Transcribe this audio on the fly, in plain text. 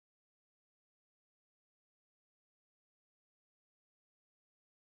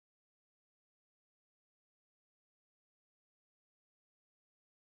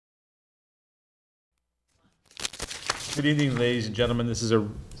Good evening, ladies and gentlemen. This is a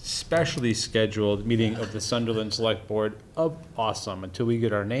specially scheduled meeting of the Sunderland Selectboard of Awesome. Until we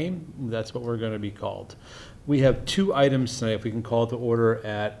get our name, that's what we're going to be called. We have two items tonight, if we can call it to order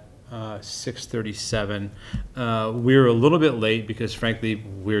at 6:37. We're a little bit late because, frankly,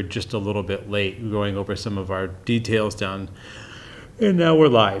 we're just a little bit late. We're going over some of our details down. And now we're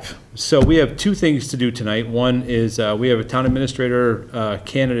live. So we have two things to do tonight. One is we have a town administrator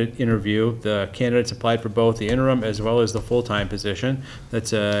candidate interview. The candidates applied for both the interim as well as the full-time position.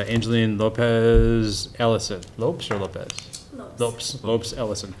 That's Angeline Lopes Ellison. Lopes or Lopez? Lopes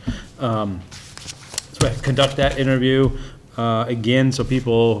Ellison. So conduct that interview. Again, so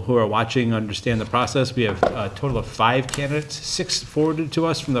people who are watching understand the process. We have a total of 5 candidates, 6 forwarded to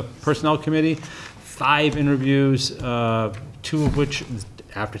us from the Personnel Committee, 5 interviews, 2 of which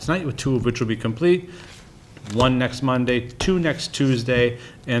after tonight, 2 of which will be complete, 1 next Monday, 2 next Tuesday,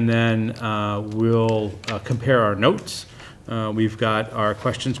 and then we'll compare our notes. We've got our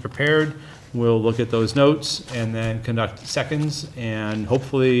questions prepared. We'll look at those notes and then conduct seconds and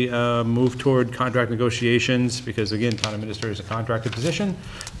hopefully move toward contract negotiations because, again, town administrator is a contracted position,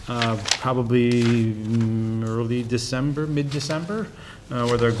 probably early December, mid-December.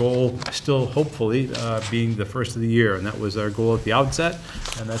 With our goal still hopefully being the first of the year, and that was our goal at the outset,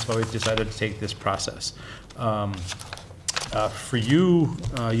 and that's why we decided to take this process. For you,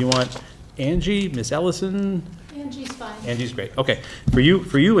 you want Angie, Miss Ellison? Angie's fine. Angie's great. Okay. For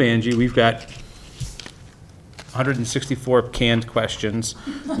you, Angie, we've got 164 canned questions,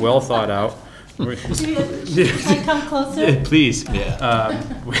 well thought out. Can I come closer? Please. Yeah.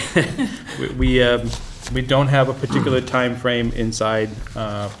 We don't have a particular time frame inside.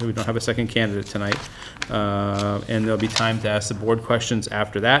 We don't have a second candidate tonight. And there'll be time to ask the board questions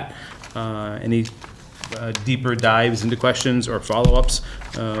after that. Any deeper dives into questions or follow-ups,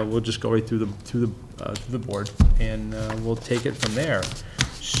 we'll just go right through the board, and we'll take it from there.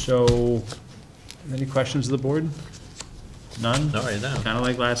 So, any questions of the board? None? Not right now. Kind of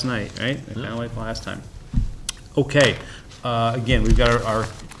like last night, right? Kind of like last time. Okay. Again, we've got our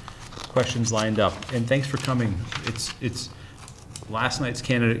questions lined up, and thanks for coming. It's last night's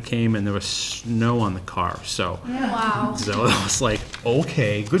candidate came and there was snow on the car, so Wow. So it was like,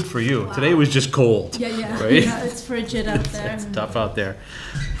 okay, good for you. Wow. Today was just cold. Yeah. Right? Yeah, it's frigid out there. It's tough out there.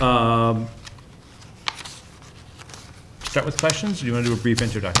 Start with questions, or do you want to do a brief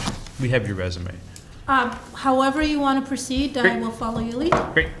introduction? We have your resume. However you want to proceed, I will follow your lead.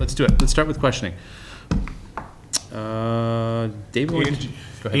 Great, let's do it. Let's start with questioning. David,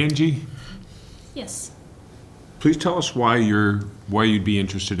 go ahead. Angie, Yes. please tell us why you'd be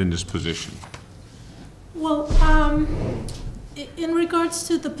interested in this position. Well, in regards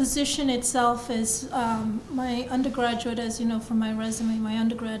to the position itself, is my undergraduate, as you know from my resume, my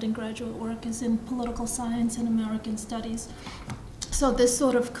undergrad and graduate work is in political science and American studies. So this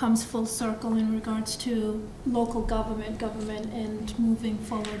sort of comes full circle in regards to local government, and moving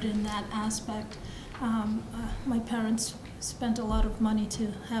forward in that aspect. My parents spent a lot of money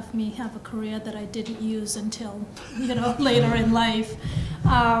to have me have a career that I didn't use until, later in life.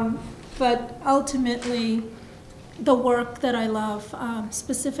 But ultimately, the work that I love,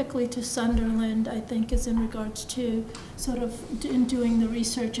 specifically to Sunderland, I think is in regards to sort of in doing the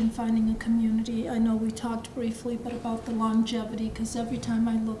research and finding a community. I know we talked briefly, but about the longevity, because every time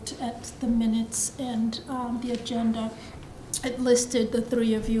I looked at the minutes and the agenda, it listed the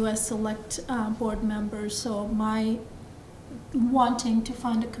 3 of you as select board members. So my wanting to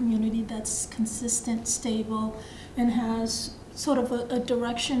find a community that's consistent, stable, and has sort of a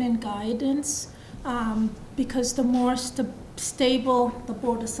direction and guidance, because the more stable the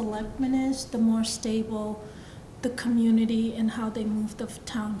Board of Selectmen is, the more stable the community and how they move the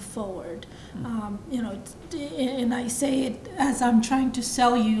town forward. And I say it as I'm trying to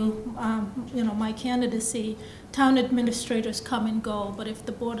sell you, my candidacy. Town administrators come and go, but if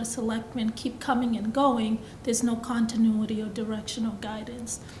the Board of Selectmen keep coming and going, there's no continuity or direction or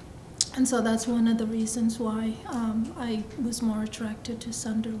guidance. And so that's one of the reasons why I was more attracted to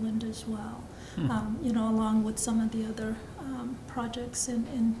Sunderland as well. Along with some of the other projects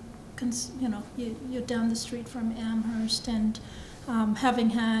you're down the street from Amherst, and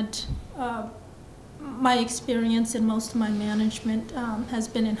having had my experience in most of my management has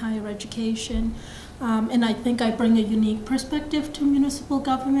been in higher education. And I think I bring a unique perspective to municipal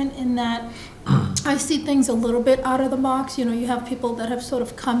government in that I see things a little bit out of the box. You know, you have people that have sort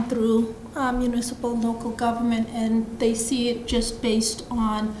of come through municipal, local government, and they see it just based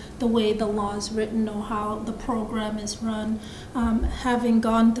on the way the law is written or how the program is run. Having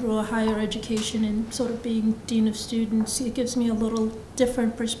gone through a higher education and sort of being dean of students, it gives me a little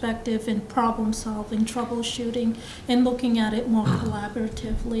different perspective in problem solving, troubleshooting, and looking at it more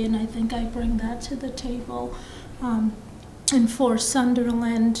collaboratively, and I think I bring that to the table. And for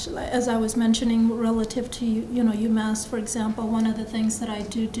Sunderland, as I was mentioning, relative to UMass, for example, one of the things that I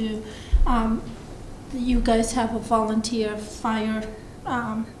do, you guys have a volunteer fire,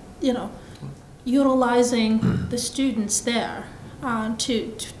 utilizing the students there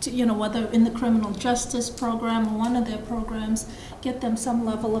to whether in the criminal justice program or one of their programs, get them some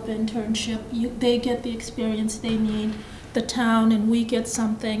level of internship. They get the experience they need. The town and we get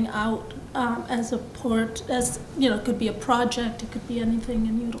something out as a port, it could be a project, it could be anything,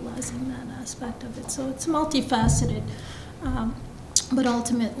 and utilizing that aspect of it. So it's multifaceted, but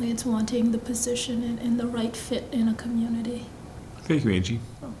ultimately it's wanting the position and the right fit in a community. Thank you, Angie.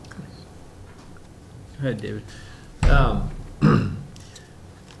 Go ahead, David.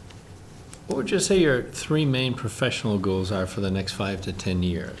 What would you say your 3 main professional goals are for the next 5 to 10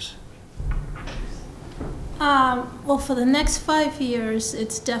 years? Well, for the next 5 years,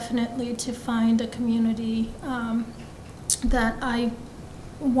 it's definitely to find a community that I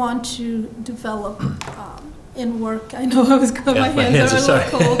want to develop in work. I know I was my hands are a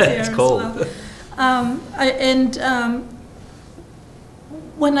little cold here. It's cold.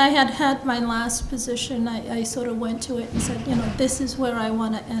 When I had my last position, I sort of went to it and said, this is where I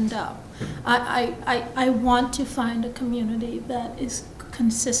want to end up. I want to find a community that is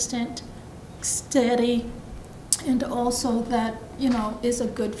consistent, steady, and also that is a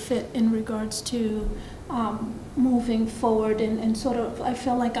good fit in regards to moving forward and sort of, I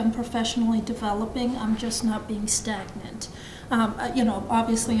feel like I'm professionally developing. I'm just not being stagnant.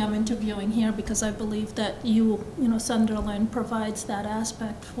 Obviously I'm interviewing here because I believe that Sunderland provides that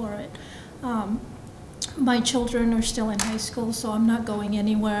aspect for it. My children are still in high school, so I'm not going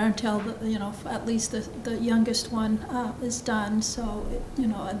anywhere until at least the youngest one is done. So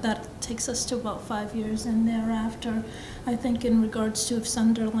that takes us to about 5 years, and thereafter, I think in regards to if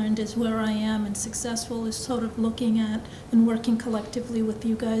Sunderland is where I am and successful, is sort of looking at and working collectively with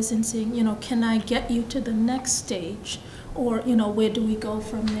you guys and seeing can I get you to the next stage, or where do we go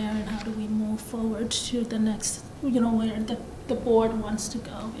from there, and how do we move forward to the next where the board wants to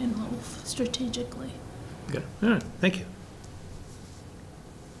go and move strategically. Good. All right. Thank you.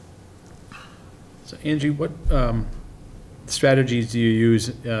 So Angie, what strategies do you use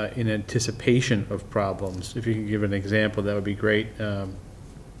in anticipation of problems? If you could give an example, that would be great.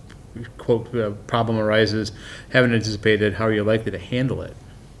 Quote, problem arises, haven't anticipated, how are you likely to handle it?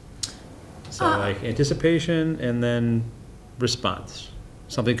 So like anticipation and then response.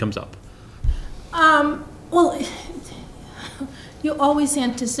 Something comes up. Well, you always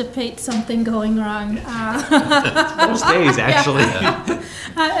anticipate something going wrong. Most days, actually.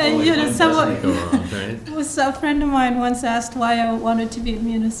 A friend of mine once asked why I wanted to be in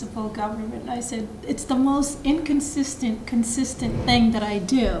municipal government. I said, it's the most consistent thing that I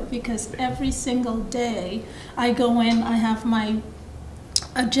do, because every single day I go in, I have my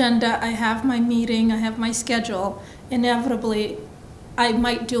agenda, I have my meeting, I have my schedule. Inevitably, I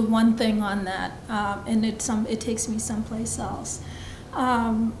might do one thing on that, and it takes me someplace else.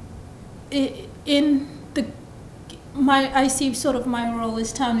 I see sort of my role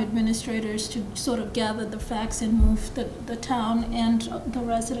as town administrators to sort of gather the facts and move the town and the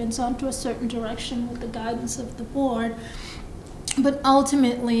residents onto a certain direction with the guidance of the board. But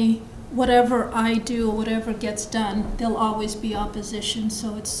ultimately, whatever I do, whatever gets done, there'll always be opposition.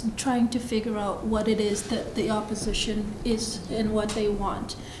 So it's trying to figure out what it is that the opposition is and what they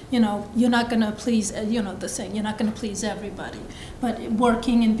want. You're not going to please, the saying, you're not going to please everybody. But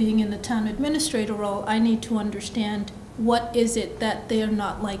working and being in the town administrator role, I need to understand what is it that they're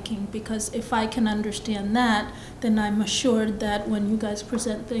not liking, because if I can understand that, then I'm assured that when you guys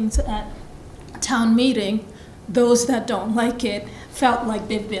present things at town meeting, those that don't like it felt like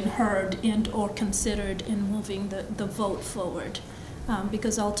they've been heard and or considered in moving the vote forward.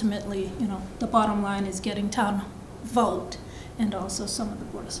 Because ultimately, the bottom line is getting town vote and also some of the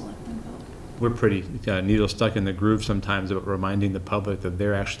Board of Selectmen vote. We're pretty needle stuck in the groove sometimes about reminding the public that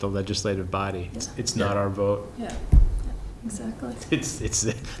they're actually the legislative body. Yeah. It's not our vote. Yeah, exactly. It's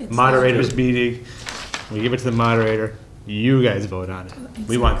the moderator's meeting. We give it to the moderator. You guys vote on it. Exactly.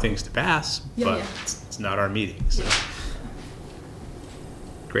 We want things to pass, but yeah. It's not our meeting. So. Yeah.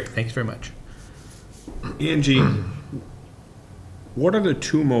 Great, thanks very much. Angie, what are the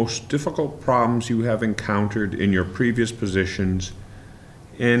two most difficult problems you have encountered in your previous positions,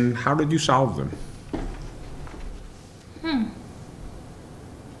 and how did you solve them?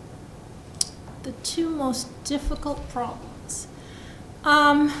 The two most difficult problems.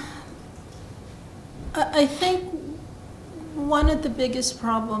 I think one of the biggest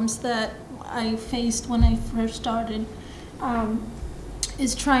problems that I faced when I first started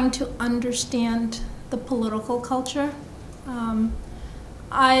is trying to understand the political culture.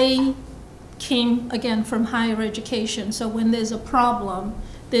 I came, again, from higher education, so when there's a problem,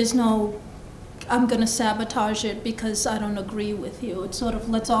 there's no, I'm going to sabotage it because I don't agree with you. It's sort of,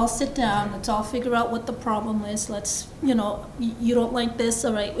 let's all sit down, let's all figure out what the problem is, let's, you know, you don't like this,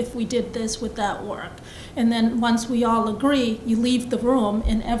 all right, if we did this, would that work? And then once we all agree, you leave the room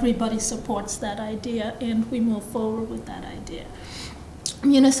and everybody supports that idea and we move forward with that idea.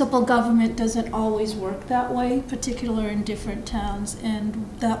 Municipal government doesn't always work that way, particularly in different towns, and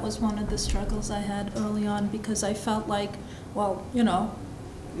that was one of the struggles I had early on because I felt like, well, you know,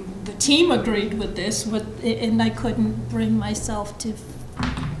 the team agreed with this, and I couldn't bring myself to,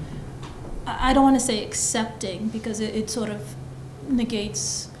 I don't want to say accepting, because it sort of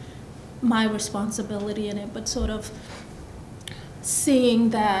negates my responsibility in it, but sort of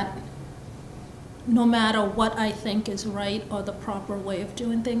seeing that no matter what I think is right or the proper way of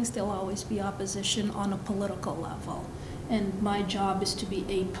doing things, there'll always be opposition on a political level. And my job is to be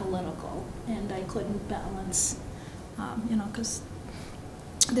apolitical, and I couldn't balance, you know, because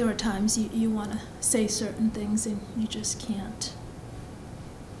there are times you want to say certain things and you just can't.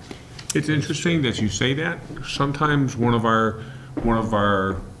 It's interesting that you say that. Sometimes one of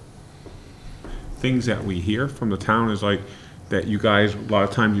our things that we hear from the town is like that you guys, a lot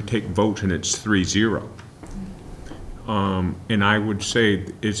of times you take votes and it's 3-0. And I would say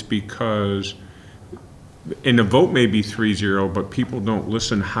it's because, and the vote may be 3-0, but people don't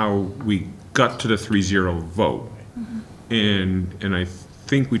listen how we got to the 3-0 vote. And I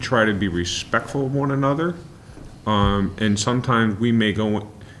think we try to be respectful of one another. And sometimes we may go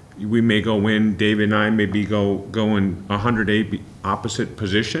in, David and I may be going 180 opposite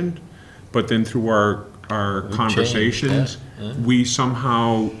position, but then through our conversations, we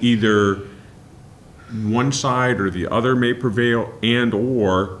somehow either one side or the other may prevail, and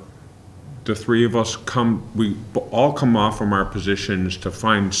or the three of us we all come off from our positions to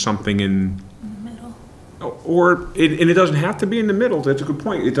find something in the middle. And it doesn't have to be in the middle. That's a good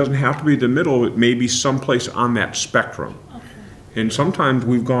point. It doesn't have to be the middle. It may be someplace on that spectrum. Okay. And sometimes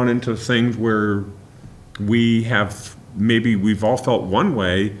we've gone into things where we've all felt one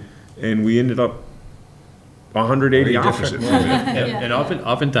way, and we ended up 180 opposite. And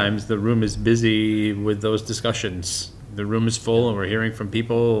oftentimes the room is busy with those discussions. The room is full and we're hearing from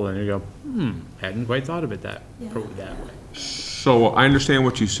people and you go, hadn't quite thought of it that way. So I understand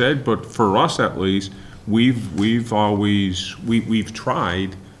what you said, but for us at least, we've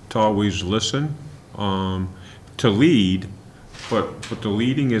tried to always listen, to lead, but the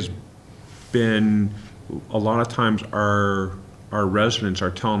leading has been a lot of times our residents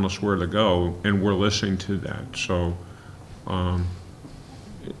are telling us where to go, and we're listening to that. So,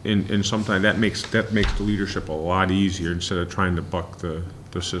 and sometimes that makes the leadership a lot easier instead of trying to buck the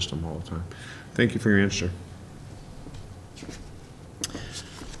system all the time. Thank you for your answer.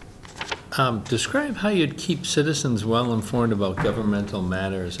 Describe how you'd keep citizens well informed about governmental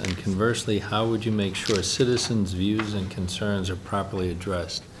matters, and conversely, how would you make sure citizens' views and concerns are properly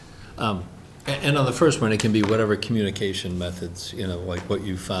addressed? And on the first one, it can be whatever communication methods, you know, like what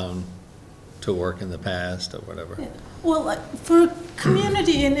you found to work in the past or whatever. Yeah. Well, for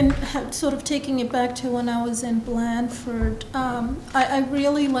community, and sort of taking it back to when I was in Blandford, I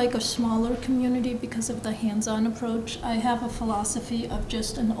really like a smaller community because of the hands-on approach. I have a philosophy of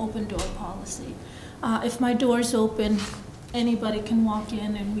just an open door policy. If my door's open, anybody can walk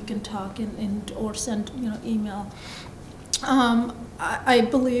in and we can talk or send, you know, email. I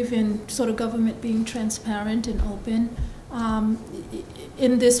believe in sort of government being transparent and open.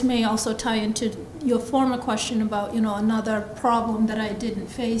 And this may also tie into your former question about, you know, another problem that I didn't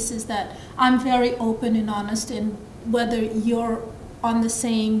face is that I'm very open and honest, and whether you're on the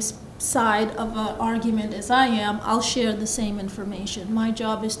same side of an argument as I am, I'll share the same information. My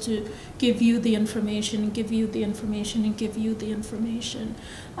job is to give you the information, and give you the information, and give you the information.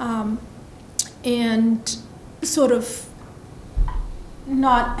 And sort of and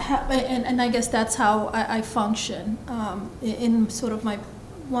I guess that's how I function. In sort of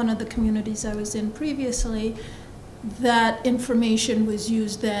one of the communities I was in previously, that information was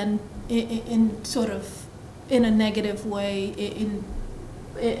used then in sort of in a negative way,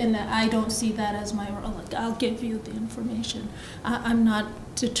 and I don't see that as my role. Like, I'll give you the information. I'm not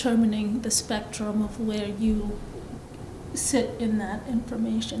determining the spectrum of where you sit in that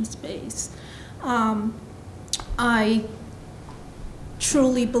information space. I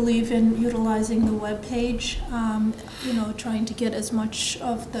truly believe in utilizing the web page, you know, trying to get as much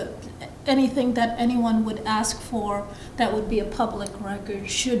of anything that anyone would ask for that would be a public record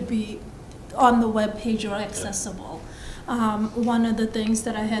should be on the web page or accessible. One of the things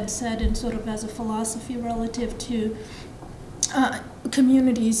that I had said, and sort of as a philosophy relative to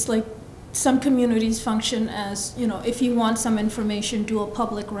communities, like some communities function as, you know, if you want some information, do a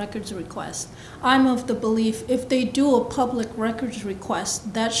public records request. I'm of the belief if they do a public records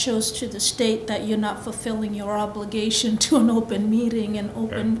request, that shows to the state that you're not fulfilling your obligation to an open meeting and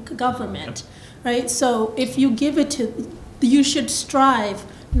open government, right? So if you give it to, you should strive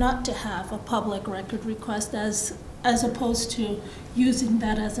not to have a public record request as opposed to using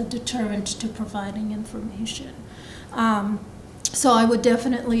that as a deterrent to providing information. So I would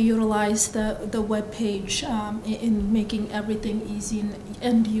definitely utilize the web page in making everything easy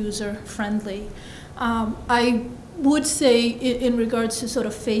and user friendly. I would say in regards to sort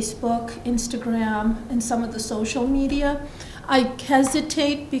of Facebook, Instagram, and some of the social media, I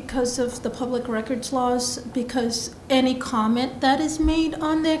hesitate because of the public records laws, because any comment that is made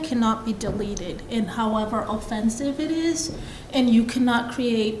on there cannot be deleted, and however offensive it is, and you cannot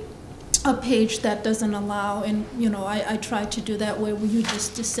create a page that doesn't allow, and you know, I try to do that where you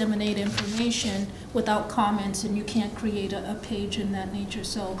just disseminate information without comments, and you can't create a page in that nature.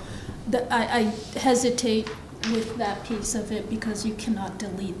 So I hesitate with that piece of it because you cannot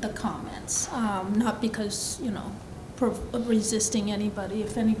delete the comments, not because, you know, resisting anybody.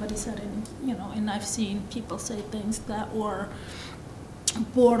 If anybody said any, you know, and I've seen people say things that were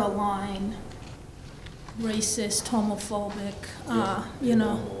borderline racist, homophobic, you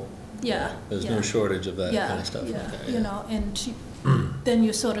know. Yeah. There's no shortage of that kind of stuff. Yeah, out there, you know, and then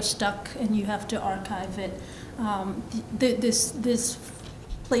you're sort of stuck and you have to archive it. This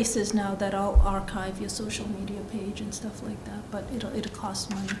places now that I'll archive your social media page and stuff like that, but it'll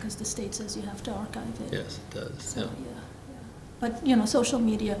cost money because the state says you have to archive it. Yes, it does. So, yeah. Yeah. But, you know, social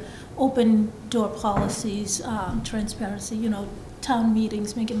media, open door policies, transparency, you know, town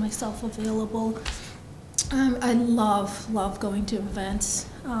meetings, making myself available. I love going to events,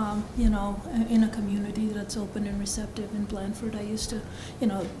 you know, in a community that's open and receptive. In Blandford, I used to, you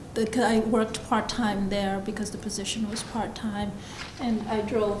know, I worked part-time there because the position was part-time, and I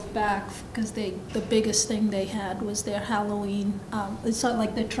drove back because the biggest thing they had was their Halloween, it's sort of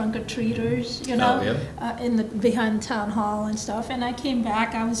like the trunk-or-treaters, you know, behind town hall and stuff, and I came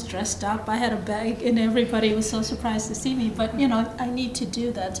back, I was dressed up, I had a bag, and everybody was so surprised to see me, but, you know, I need to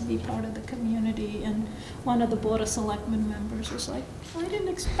do that to be part of the community. And one of the Board of Selectmen members was like, I didn't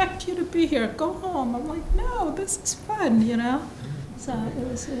expect you to be here, go home. I'm like, no, this is fun, you know? So it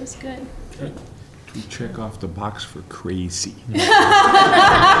was good. We check off the box for crazy.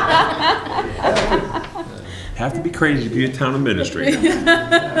 Have to be crazy to be a town administrator.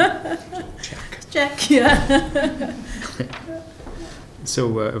 Check, yeah.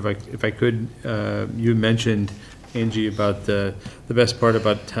 So if I could, you mentioned, Angie, about the best part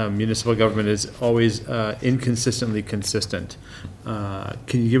about municipal government is always inconsistently consistent.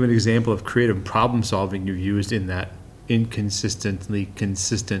 Can you give an example of creative problem solving you've used in that inconsistently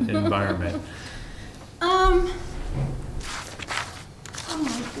consistent environment? Oh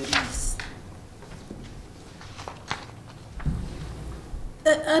my goodness.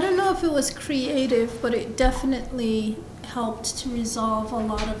 I don't know if it was creative, but it definitely helped to resolve a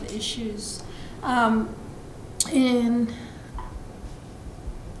lot of issues. In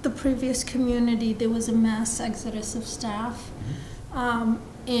the previous community, there was a mass exodus of staff.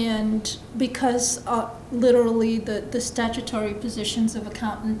 And because literally the statutory positions of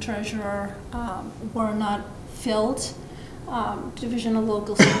accountant, treasurer were not filled, Division of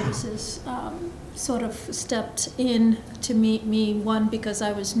Local Services sort of stepped in to meet me, one, because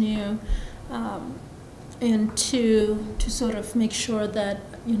I was new, and two, to sort of make sure that,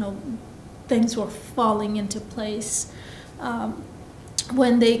 you know, things were falling into place.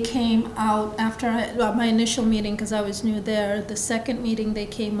 When they came out after my initial meeting, because I was new there, the second meeting they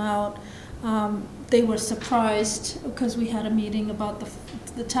came out, they were surprised because we had a meeting about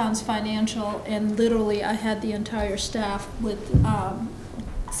the town's financial, and literally I had the entire staff with,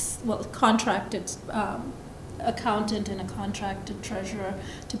 contracted accountant and a contracted treasurer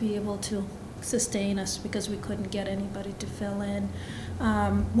to be able to sustain us because we couldn't get anybody to fill in.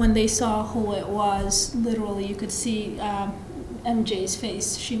 When they saw who it was, literally you could see MJ's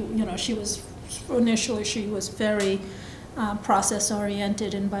face. She was initially, she was very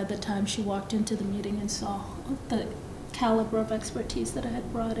process-oriented, and by the time she walked into the meeting and saw the caliber of expertise that I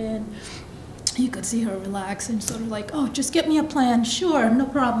had brought in, you could see her relax and sort of like, oh, just get me a plan. Sure, no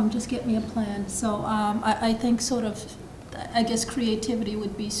problem, just get me a plan. So I think sort of, I guess creativity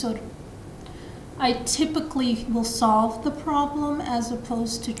would be sort of, I typically will solve the problem as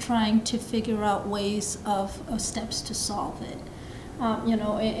opposed to trying to figure out ways of steps to solve it. You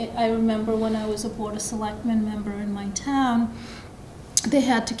know, I remember when I was a Board of Selectmen member in my town, they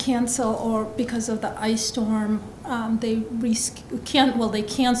had to cancel, or because of the ice storm, they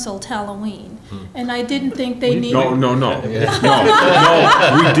canceled Halloween. And I didn't think they needed. No,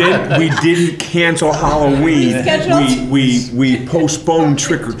 we didn't cancel Halloween. Rescheduled? We postponed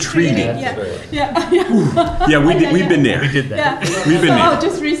trick or treating. Yeah, We've been there. We did that. Yeah. We've been there. Oh,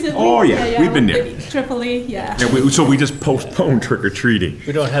 just recently? Oh, yeah, we've been there. Tripoli, yeah. So we just postponed trick or treating.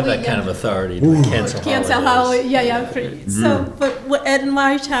 We don't have that kind of authority to cancel Cancel holidays. Halloween, So, but in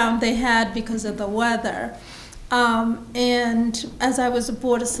my town, they had because of the weather. And as I was a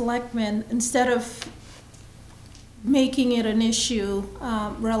Board of Selectmen, instead of making it an issue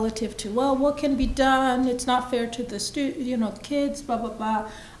relative to, well, what can be done? It's not fair to the kids, blah, blah, blah.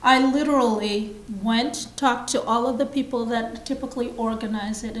 I literally went, talked to all of the people that typically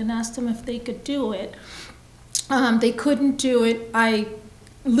organize it and asked them if they could do it. They couldn't do it. I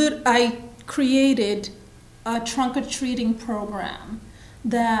created a trunk-or-treating program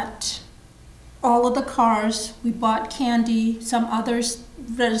that all of the cars, we bought candy, some other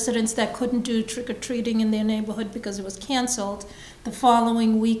residents that couldn't do trick-or-treating in their neighborhood because it was canceled. The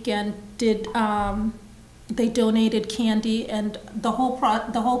following weekend they donated candy, and the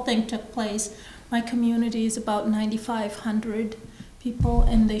whole thing took place. My community is about 9,500 people,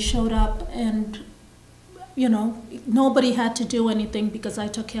 and they showed up, and you know, nobody had to do anything because I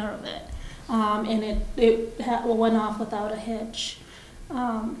took care of it. And it went off without a hitch.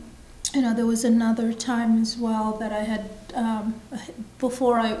 You know, there was another time as well that I had,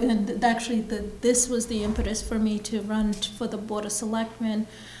 this was the impetus for me to run for the Board of Selectmen.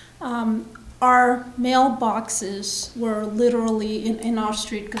 Our mailboxes were literally in our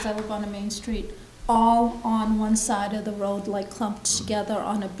street, because I live on a main street, all on one side of the road, like clumped together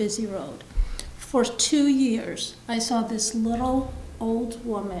on a busy road. For 2 years, I saw this little old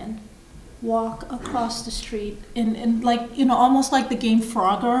woman walk across the street and like, you know, almost like the game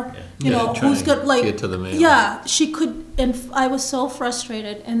Frogger, you know, who's got like, get to the mail. Yeah, she could, and I was so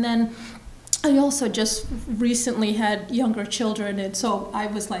frustrated. And then I also just recently had younger children, and so I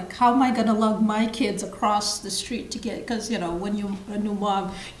was like, how am I gonna lug my kids across the street to get, because, you know, when you're a new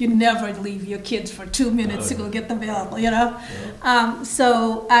mom, you never leave your kids for 2 minutes to go get the mail, you know?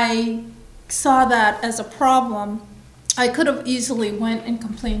 So I saw that as a problem. I could have easily went and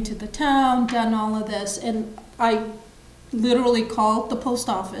complained to the town, done all of this, and I literally called the post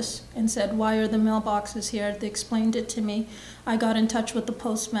office and said, why are the mailboxes here? They explained it to me. I got in touch with the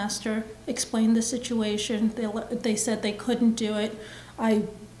postmaster, explained the situation. They said they couldn't do it. I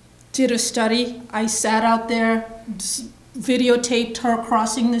did a study. I sat out there, videotaped her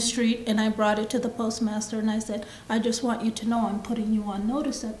crossing the street, and I brought it to the postmaster, and I said, I just want you to know I'm putting you on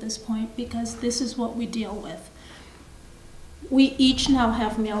notice at this point, because this is what we deal with. We each now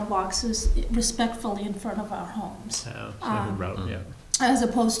have mailboxes respectfully in front of our homes. As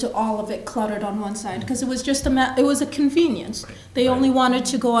opposed to all of it cluttered on one side, because it was just it was a convenience. Right. They only wanted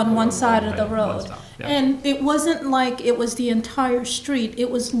to go on one side of the road. And it wasn't like it was the entire street.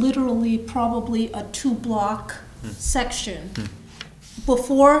 It was literally probably a 2-block section.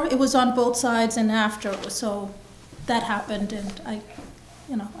 Before, it was on both sides, and after, so that happened, and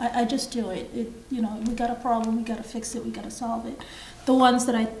I just do it. You know, we got a problem, we got to fix it, we got to solve it. The ones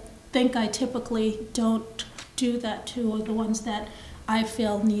that I think I typically don't do that to are the ones that I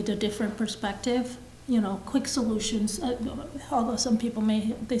feel need a different perspective. You know, quick solutions. Although some people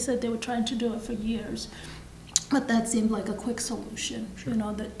they said they were trying to do it for years, but that seemed like a quick solution. Sure. You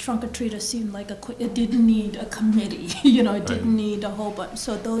know, the trunk or treater seemed like it didn't need a committee. You know, it didn't need a whole bunch.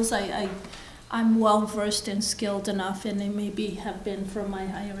 So those I'm well versed and skilled enough, and they maybe have been from my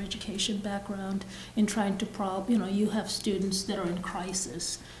higher education background in trying to you know, you have students that are in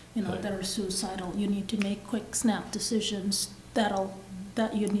crisis, you know, that are suicidal. You need to make quick snap decisions that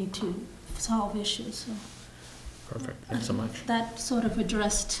you need to solve issues. So, perfect, thanks so much. That sort of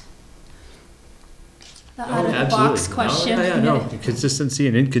addressed the out-of-the-box question. Consistency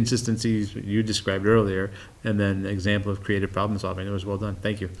and inconsistencies you described earlier, and then an example of creative problem solving. It was well done,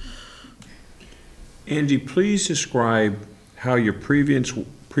 thank you. Angie, please describe how your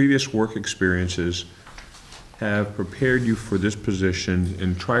previous work experiences have prepared you for this position,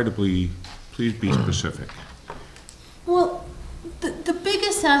 and try to please be specific. Well,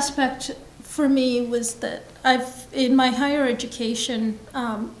 biggest aspect for me was that in my higher education,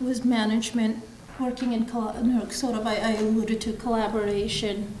 was management, working in, I alluded to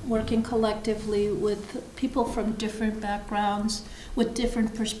collaboration, working collectively with people from different backgrounds, with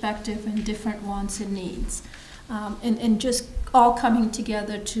different perspective and different wants and needs. And just all coming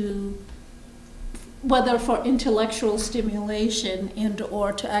together to, whether for intellectual stimulation and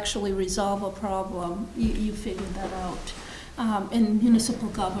or to actually resolve a problem, you figure that out. And municipal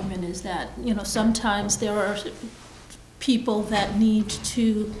government is that, sometimes there are people that need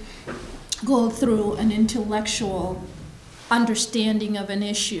to go through an intellectual understanding of an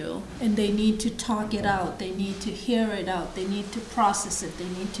issue, and they need to talk it out, they need to hear it out, they need to process it, they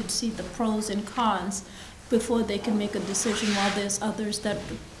need to see the pros and cons before they can make a decision, while there's others that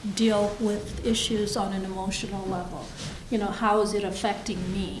deal with issues on an emotional level. How is it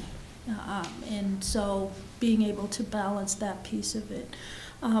affecting me? And so being able to balance that piece of it.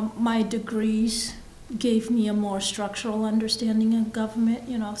 My degrees gave me a more structural understanding of government.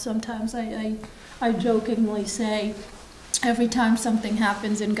 Sometimes I jokingly say, every time something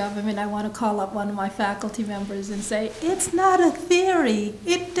happens in government, I want to call up one of my faculty members and say, it's not a theory,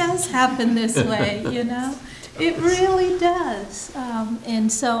 it does happen this way, It really does.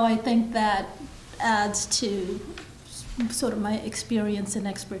 And so I think that adds to sort of my experience and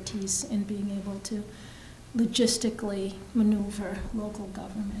expertise in being able to logistically maneuver local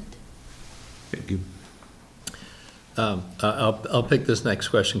government. Thank you. I'll pick this next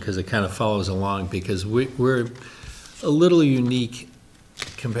question because it kind of follows along, because we're a little unique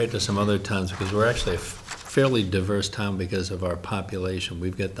compared to some other towns because we're actually a fairly diverse town because of our population.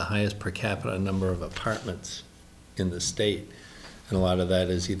 We've got the highest per capita number of apartments in the state, and a lot of that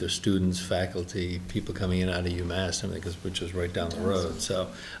is either students, faculty, people coming in out of UMass, which is right down the road. So,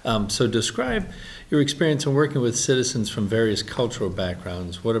 so describe your experience in working with citizens from various cultural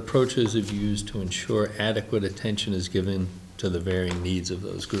backgrounds. What approaches have you used to ensure adequate attention is given to the varying needs of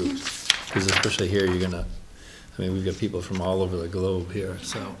those groups? Because especially here, we've got people from all over the globe here.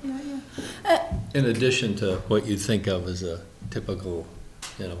 So, in addition to what you think of as a typical,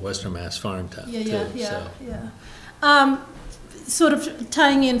 Western Mass farm town. Sort of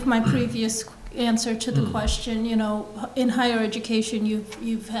tying in my previous answer to the question, in higher education, you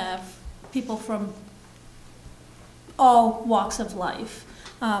have people from all walks of life,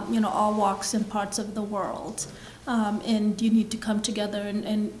 all walks and parts of the world. And you need to come together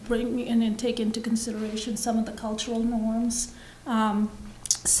and bring in and take into consideration some of the cultural norms,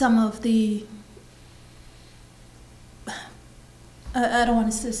 some of the, I don't want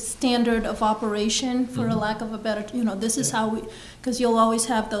to say standard of operation, for a lack of a better, this is how we, because you'll always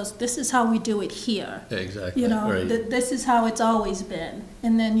have those, this is how we do it here. Yeah, exactly. Right. This is how it's always been.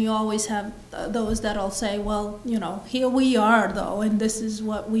 And then you always have those that'll say, well, here we are though, and this is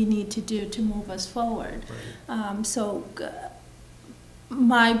what we need to do to move us forward. Right. So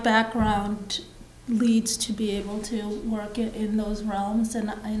my background leads to be able to work in those realms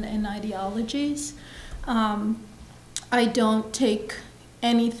and ideologies. I don't take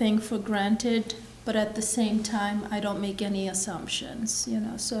anything for granted, but at the same time, I don't make any assumptions,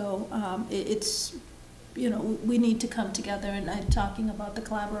 So it's, we need to come together, and I'm talking about the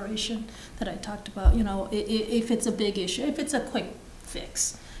collaboration that I talked about, if it's a big issue, if it's a quick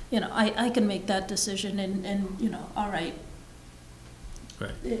fix, I can make that decision and all right.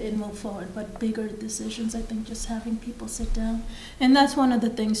 Right. And move forward. But bigger decisions, I think just having people sit down. And that's one of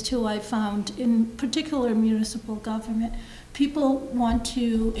the things, too, I found, in particular municipal government. People want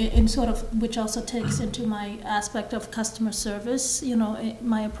to, and sort of, which also takes into my aspect of customer service,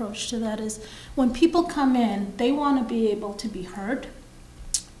 my approach to that is, when people come in, they want to be able to be heard.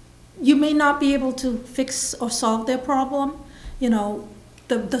 You may not be able to fix or solve their problem,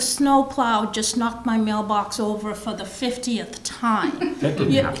 The snow plow just knocked my mailbox over for the 50th time. That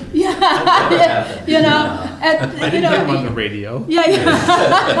didn't happen. Yeah, I didn't hear him on the radio.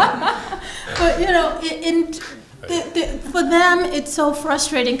 But for them, it's so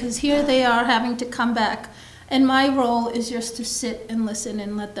frustrating because here they are having to come back, and my role is just to sit and listen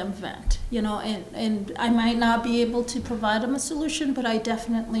and let them vent. And I might not be able to provide them a solution, but I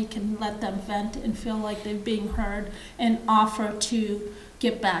definitely can let them vent and feel like they're being heard, and offer to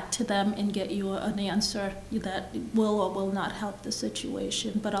get back to them and get you an answer that will or will not help the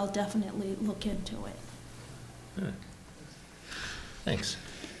situation, but I'll definitely look into it. Right. Thanks.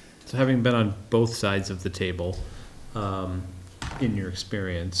 So having been on both sides of the table, in your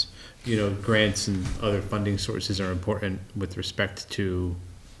experience, grants and other funding sources are important with respect to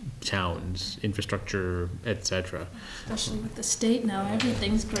towns, infrastructure, et cetera. Especially with the state now,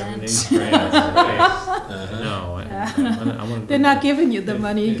 everything's grants. Everything's grants, right? No, I want to. They're not giving you the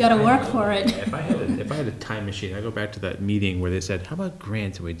money, you gotta work for it. If I had a time machine, I go back to that meeting where they said, how about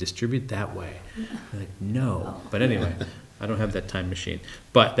grants and we distribute that way? I'm like, no, but anyway, I don't have that time machine.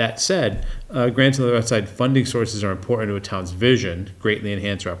 But that said, grants and other outside funding sources are important to a town's vision, greatly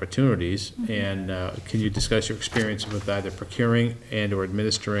enhance our opportunities. And can you discuss your experience with either procuring and or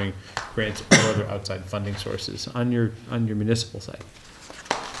administering grants or other outside funding sources on your municipal side?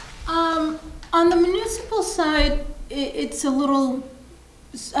 On the municipal side, it's a little,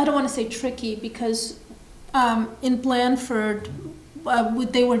 I don't want to say tricky, because in Blandford,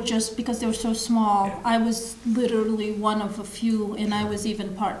 they were just, because they were so small, I was literally one of a few, and I was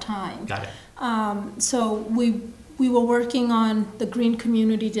even part-time. Got it. So we were working on the green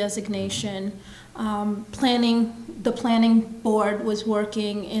community designation. The planning board was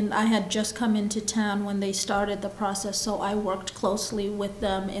working, and I had just come into town when they started the process, so I worked closely with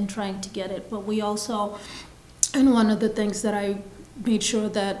them in trying to get it. But we also, and one of the things that I made sure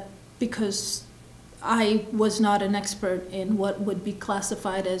that, because I was not an expert in what would be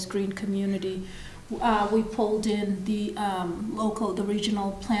classified as green community, we pulled in the the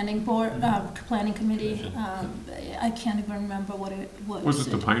regional planning board, planning committee. I can't even remember what it was. Was it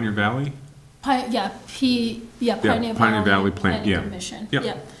the Pioneer Valley? Pioneer Valley Planning Commission. Yep.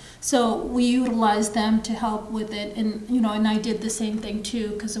 Yeah. So we utilized them to help with it, and and I did the same thing too,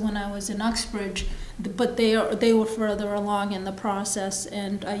 because when I was in Uxbridge, but they were further along in the process,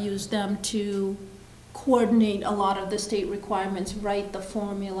 and I used them to coordinate a lot of the state requirements, write the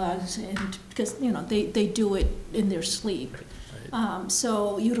formulas, and because they do it in their sleep. Right.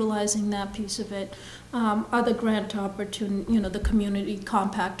 So utilizing that piece of it. Other grant opportunity, the community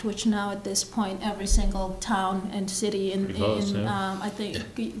compact, which now at this point every single town and city I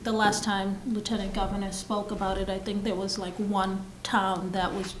think the last time Lieutenant Governor spoke about it, I think there was like one town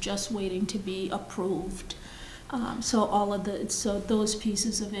that was just waiting to be approved. So those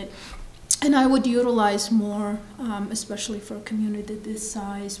pieces of it. And I would utilize more, especially for a community this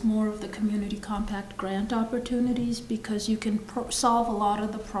size, more of the community compact grant opportunities, because you can solve a lot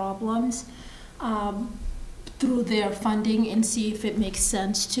of the problems through their funding and see if it makes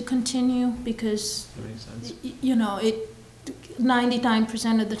sense to continue, because That makes sense.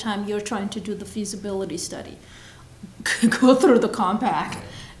 99% of the time you're trying to do the feasibility study, go through the compact,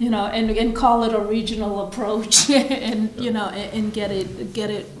 and call it a regional approach, and and get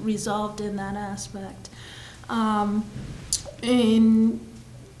it resolved in that aspect. And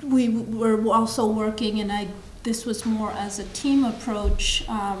we were also working, and this was more as a team approach,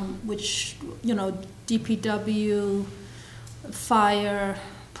 which, DPW, fire,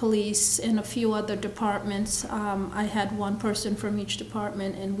 police, and a few other departments. I had one person from each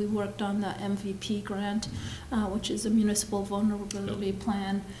department, and we worked on the MVP grant, which is a municipal vulnerability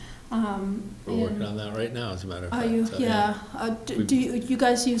plan. We're working on that right now, as a matter of fact. Are you? So, Yeah. Do you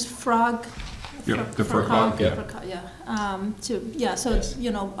guys use FROG? Yeah, the FROG, yeah. So Yes.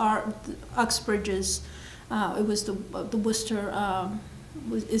 our Uxbridge's, it was the Worcester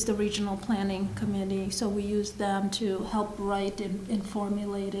is the regional planning committee, so we used them to help write and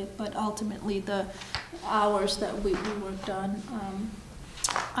formulate it. But ultimately, the hours that we worked on,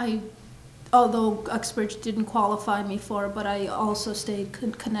 although Uxbridge didn't qualify me for it, but I also stayed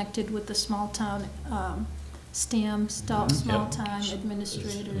connected with the small town STAM, small town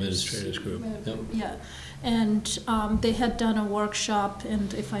administrators group. Yep. Yeah, and they had done a workshop,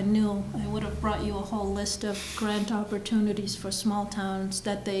 and if I knew, I would have brought you a whole list of grant opportunities for small towns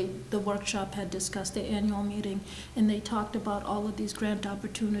that the workshop had discussed, the annual meeting, and they talked about all of these grant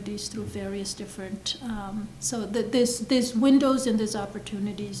opportunities through various different, so there's windows and there's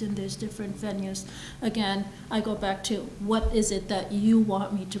opportunities and there's different venues. Again, I go back to, what is it that you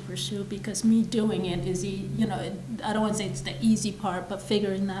want me to pursue, because me doing it is, I don't want to say it's the easy part, but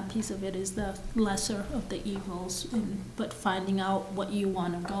figuring that piece of it is the lesser of the evils, but finding out what you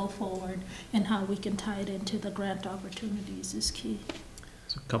want to go forward and how we can tie it into the grant opportunities is key.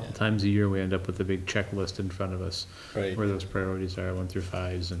 So a couple times a year, we end up with a big checklist in front of us, Right. where those priorities are, 1 through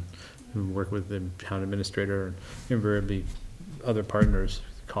 5s, and we work with the town administrator and invariably other partners,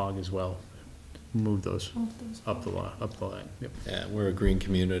 COG as well, move those up the line. Yep. Yeah, we're a green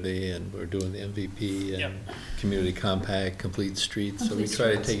community, and we're doing the MVP and Yep. community compact, complete streets, so we Complete try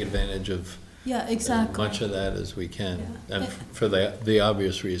to streets. take advantage of Yeah, as exactly. much of that as we can, Yeah. and for the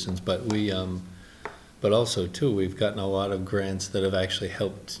obvious reasons, but we, but also too, we've gotten a lot of grants that have actually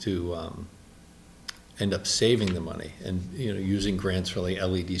helped to end up saving the money, and, using grants for like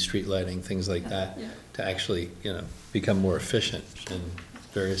LED street lighting, things like that, Yeah. to actually, become more efficient, and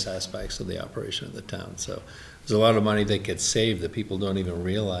various aspects of the operation of the town. So there's a lot of money that gets saved that people don't even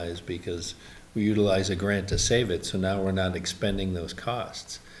realize because we utilize a grant to save it, so now we're not expending those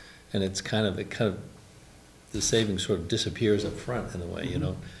costs. And it's kind of, the savings sort of disappears up front in a way, you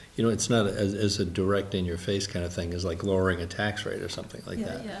know? You know, it's not as a direct in-your-face kind of thing as like lowering a tax rate or something like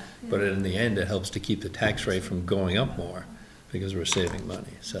that. But in the end, it helps to keep the tax rate from going up more because we're saving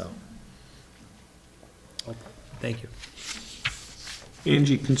money, so. Thank you.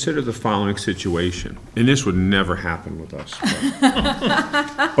 Angie, consider the following situation, and this would never happen with us,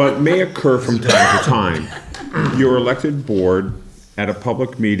 but may occur from time to time. Your elected board at a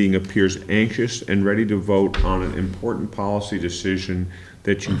public meeting appears anxious and ready to vote on an important policy decision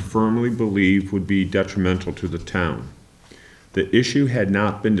that you firmly believe would be detrimental to the town. The issue had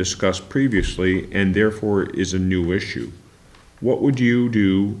not been discussed previously and therefore is a new issue. What would you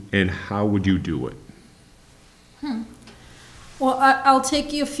do and how would you do it? Well, I'll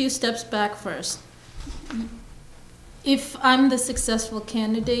take you a few steps back first. If I'm the successful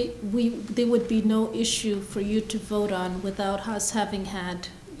candidate, there would be no issue for you to vote on without us having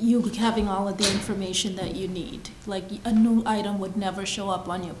all of the information that you need. Like, a new item would never show up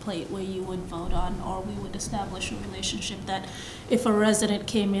on your plate where you would vote on, or we would establish a relationship that if a resident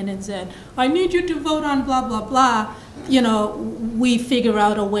came in and said, I need you to vote on blah, blah, blah, you know, we figure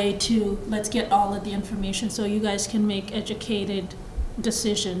out a way to, let's get all of the information so you guys can make educated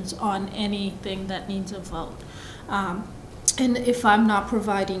decisions on anything that needs a vote. And if I'm not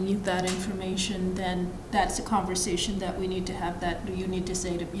providing you that information, then that's a conversation that we need to have, that you need to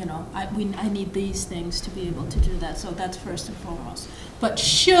say to, you know, I need these things to be able to do that. So that's first and foremost. But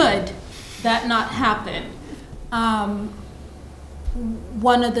should that not happen,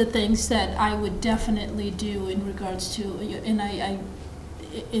 one of the things that I would definitely do in regards to, and I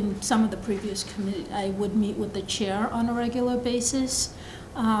in some of the previous committee, I would meet with the chair on a regular basis,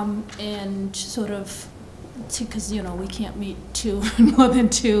 and sort of, because, you know, we can't meet more than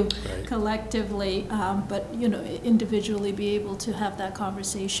two Right. collectively, but, you know, individually be able to have that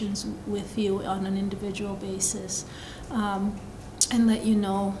conversations with you on an individual basis, and let you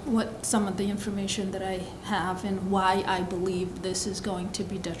know what some of the information that I have and why I believe this is going to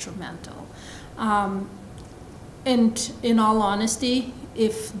be detrimental. And in all honesty,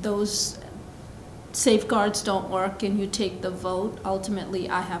 if those safeguards don't work and you take the vote, ultimately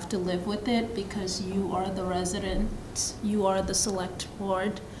I have to live with it because you are the residents, you are the select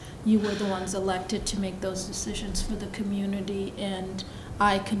board, you were the ones elected to make those decisions for the community, and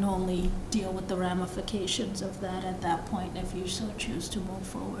I can only deal with the ramifications of that at that point if you so choose to move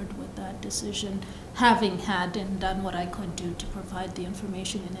forward with that decision, having had and done what I could do to provide the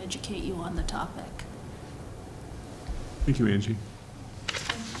information and educate you on the topic. Thank you, Angie.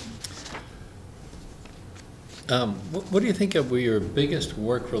 What do you think were your biggest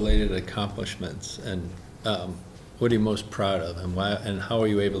work-related accomplishments, and what are you most proud of, and why, and how are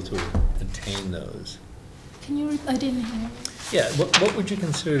you able to attain those? Can you, I didn't hear. Yeah, what would you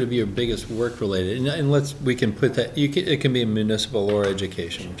consider to be your biggest work-related? And we can put that, it can be municipal or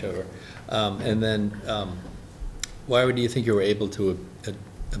education, whichever. And then, why do you think you were able to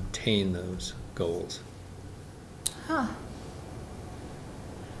obtain those goals?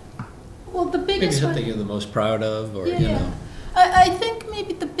 Well, the Maybe biggest something one, you're the most proud of, or, yeah, you know. I think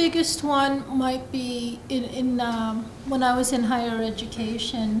maybe the biggest one might be in when I was in higher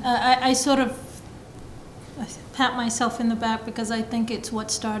education. I sort of pat myself in the back because I think it's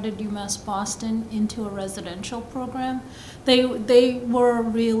what started UMass Boston into a residential program. They were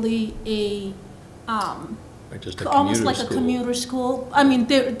really Just a almost like school. a commuter school. I mean,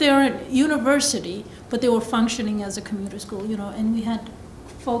 they're a university, but they were functioning as a commuter school, you know, and we had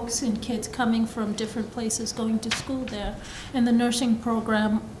folks and kids coming from different places going to school there. And the nursing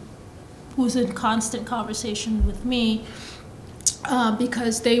program was in constant conversation with me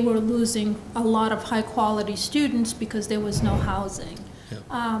because they were losing a lot of high-quality students because there was no housing.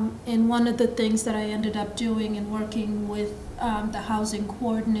 Yeah. And one of the things that I ended up doing and working with the housing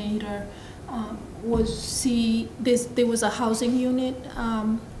coordinator was there was a housing unit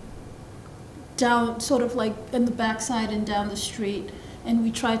down, sort of like in the backside and down the street, and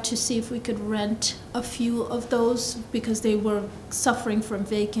we tried to see if we could rent a few of those because they were suffering from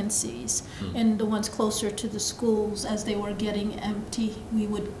vacancies. And the ones closer to the schools, as they were getting empty, we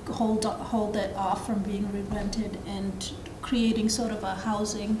would hold it off from being re-rented and creating sort of a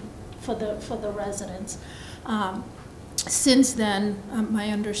housing for the residents. Since then, my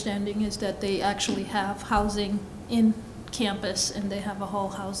understanding is that they actually have housing in campus and they have a whole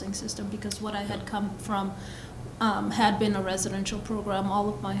housing system, because what I had come from had been a residential program. All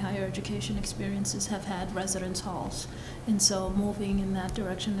of my higher education experiences have had residence halls. And so moving in that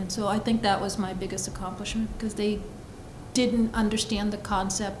direction. And so I think that was my biggest accomplishment, because they didn't understand the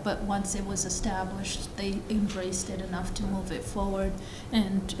concept, but once it was established, they embraced it enough to move it forward,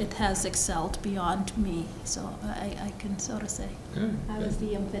 and it has excelled beyond me. So I can sort of say I was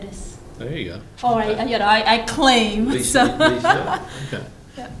the impetus. There you go. Oh, I claim. At least So. okay.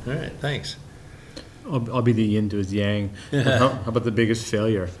 Yeah. All right, thanks. I'll be the yin to his yang. How about the biggest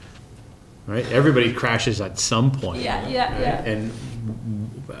failure? Right? Everybody crashes at some point. Yeah. And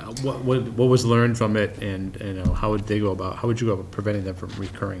what was learned from it, and how would you go about preventing them from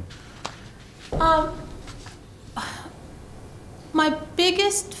recurring? My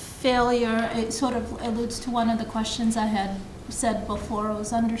biggest failure, it sort of alludes to one of the questions I had said before,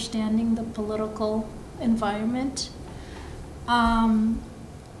 was understanding the political environment.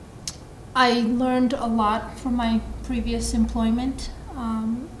 I learned a lot from my previous employment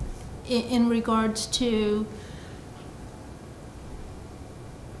in regards to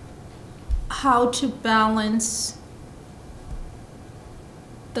how to balance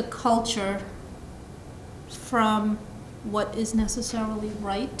the culture from what is necessarily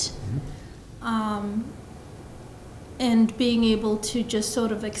right, and being able to just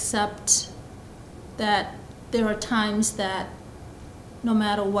sort of accept that there are times that no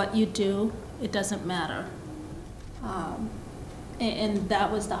matter what you do, it doesn't matter. And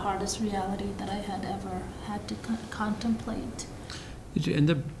that was the hardest reality that I had ever had to contemplate. Did you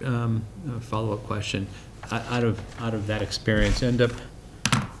end up, a follow-up question, out of that experience, end up,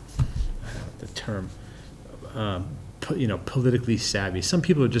 I don't know the term, politically savvy? Some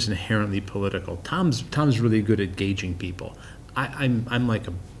people are just inherently political. Tom's really good at gauging people. I'm like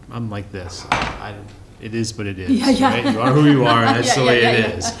this. It is what it is. Yeah. Right? You are who you are, and that's the way it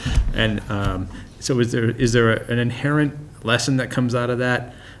yeah. is. And so is there an inherent lesson that comes out of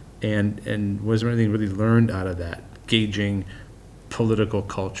that? And was there anything really learned out of that, gauging political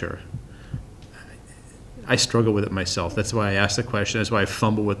culture? I struggle with it myself. That's why I ask the question. That's why I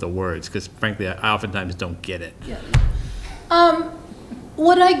fumble with the words, because frankly, I oftentimes don't get it. Yeah.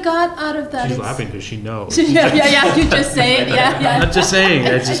 What I got out of that She's is... laughing because she knows. yeah, you just say it, yeah. I'm not just saying,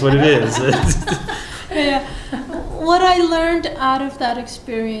 that's just what it is. Yeah. What I learned out of that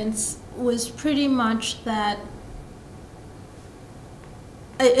experience was pretty much that,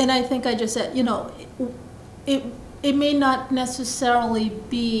 and I think I just said, it may not necessarily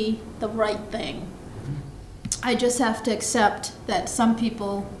be the right thing. I just have to accept that some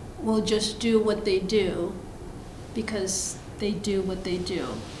people will just do what they do because they do what they do,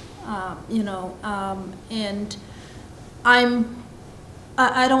 and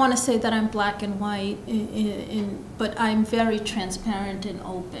I don't want to say that I'm black and white, but I'm very transparent and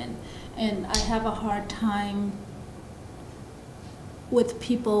open, and I have a hard time with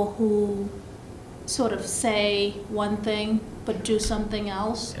people who sort of say one thing but do something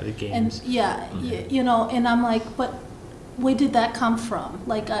else. Yeah, the games. And and I'm like, but where did that come from?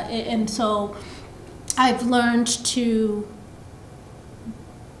 And so I've learned to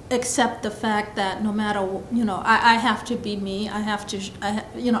accept the fact that no matter, I have to be me.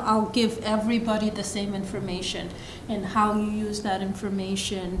 I'll give everybody the same information, and how you use that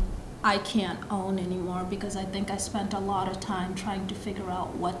information, I can't own anymore, because I think I spent a lot of time trying to figure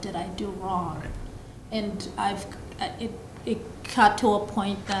out what did I do wrong. And it got to a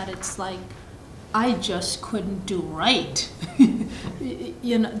point that it's like, I just couldn't do right.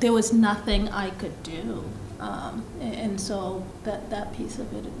 There was nothing I could do. And so that piece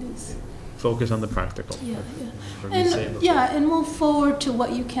of it is. Focus on the practical. Yeah. And and move forward to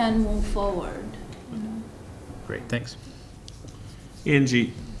what you can move forward. Great, thanks.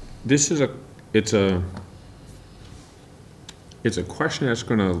 Angie, this is it's a question that's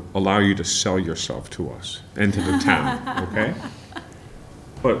going to allow you to sell yourself to us and to the town, okay?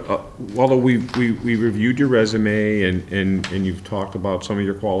 But although we reviewed your resume and you've talked about some of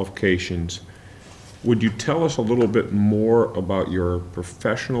your qualifications, would you tell us a little bit more about your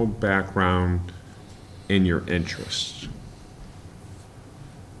professional background and your interests?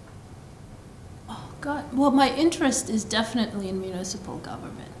 Oh, God. Well, my interest is definitely in municipal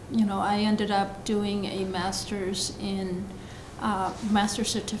government. I ended up doing a master's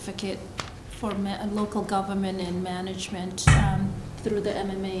certificate for local government and management through the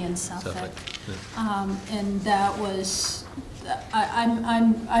MMA in Suffolk. And that was,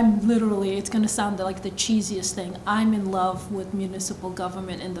 I'm literally, it's going to sound like the cheesiest thing, I'm in love with municipal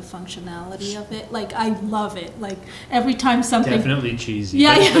government and the functionality of it. I love it. Every time something... Definitely cheesy.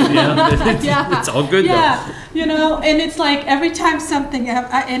 Yeah. It's all good though. And it's like every time something,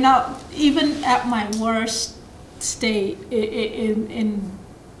 even at my worst, state in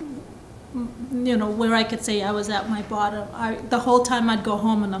you know, where I could say I was at my bottom. The whole time I'd go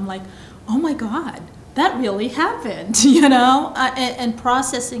home and I'm like, oh my God, that really happened, you know, and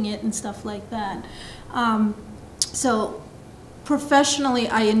processing it and stuff like that. So professionally,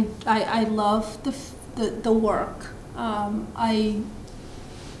 I love the work.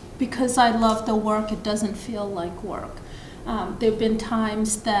 Because I love the work, it doesn't feel like work. There have been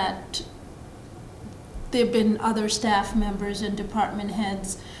times that there have been other staff members and department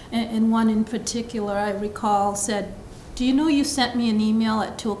heads, and one in particular I recall said, do you know you sent me an email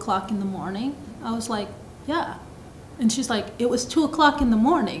at 2 o'clock in the morning? I was like, yeah. And she's like, it was 2 o'clock in the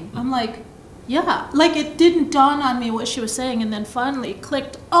morning. I'm like, yeah. Like, it didn't dawn on me what she was saying, and then finally it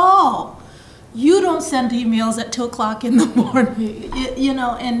clicked, oh, you don't send emails at 2 o'clock in the morning, you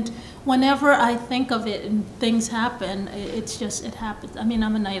know, and whenever I think of it and things happen, it's just, it happens. I mean,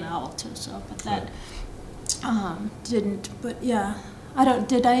 I'm a night owl too, so, but that didn't, but yeah. I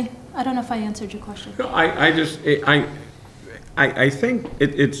don't know if I answered your question. No, I think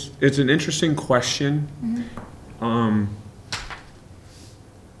it's an interesting question.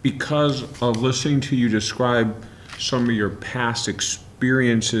 Because of listening to you describe some of your past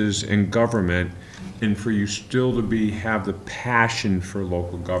experiences in government, and for you still to have the passion for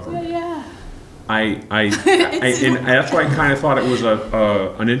local government. Yeah. And that's why I kind of thought it was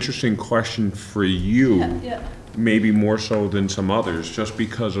an interesting question for you. Yeah. Maybe more so than some others, just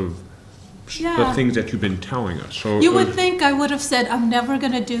because of the things that you've been telling us. So you would think I would have said, I'm never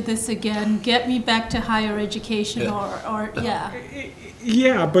going to do this again. Get me back to higher education, or yeah.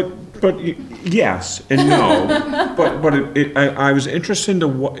 Yeah, but yes and no. but I was interested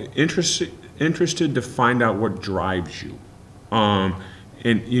to find out what drives you, and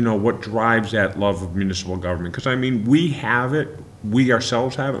you know what drives that love of municipal government. Because I mean, we have it. We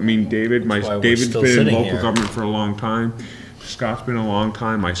ourselves have it. I mean, David's been in local government for a long time. Scott's been a long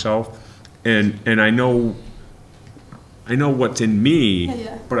time. Myself, and I know what's in me.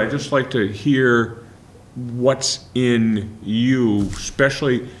 Yeah. But I just like to hear what's in you,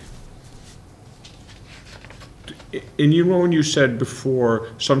 especially. And you know, when you said before,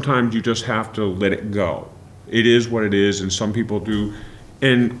 sometimes you just have to let it go. It is what it is, and some people do.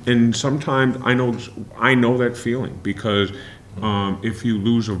 And sometimes I know that feeling, because if you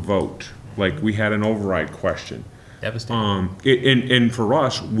lose a vote, like we had an override question. Devastating. And for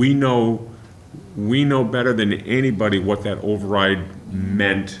us, we know better than anybody what that override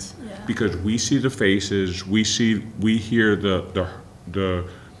meant, because we see the faces, we hear the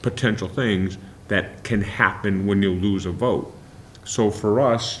potential things that can happen when you lose a vote. So for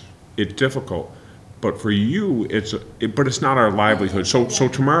us, it's difficult. But for you, but it's not our livelihood. So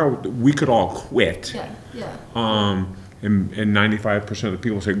tomorrow we could all quit. And 95% of the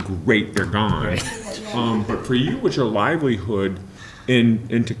people say, great, they're gone. Right. But for you, it's your livelihood,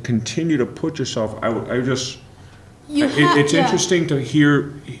 and to continue to put yourself, it's interesting to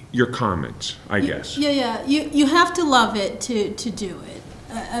hear your comments, I guess. Yeah. You have to love it to do it.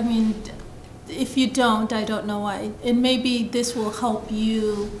 I mean, if you don't, I don't know why. And maybe this will help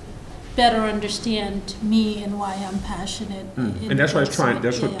you better understand me and why I'm passionate. And that's what I was trying.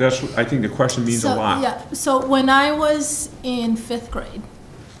 That's what I think the question means a lot. Yeah. So when I was in 5th grade,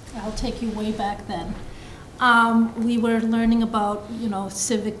 I'll take you way back then. We were learning about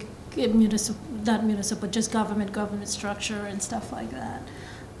civic, not municipal, but just government structure and stuff like that.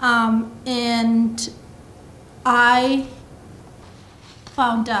 And I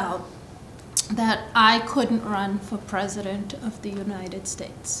found out that I couldn't run for president of the United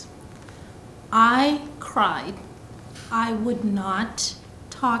States. I cried. I would not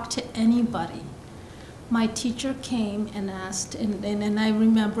talk to anybody. My teacher came and asked, and I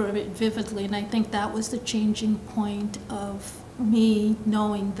remember it vividly, and I think that was the changing point of me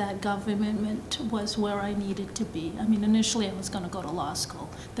knowing that government was where I needed to be. I mean, initially I was going to go to law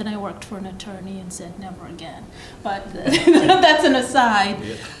school. Then I worked for an attorney and said never again. But that's an aside.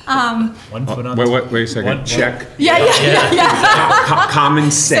 One foot on wait a second. Check. Yeah.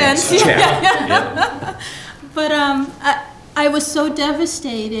 Common sense. Check. Yeah. But I was so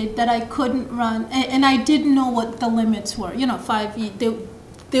devastated that I couldn't run, and I didn't know what the limits were. 5 years,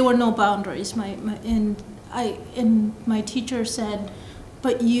 there were no boundaries. And my teacher said,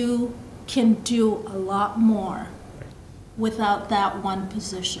 but you can do a lot more without that one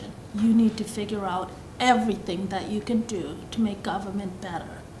position. You need to figure out everything that you can do to make government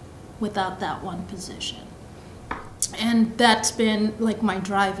better without that one position. And that's been like my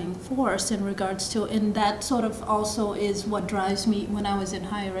driving force in regards to, and that sort of also is what drives me when I was in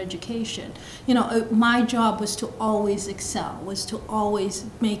higher education. My job was to always excel, was to always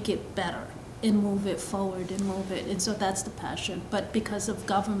make it better. and move it forward and move it. And so that's the passion. But because of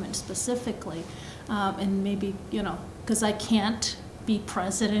government specifically, and maybe, you know, because I can't be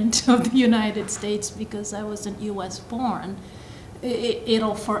president of the United States because I wasn't US born,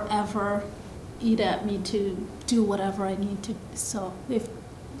 it'll forever eat at me to do whatever I need to. So if,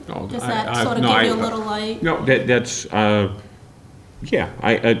 does that sort of give you a little light? No, that's, yeah,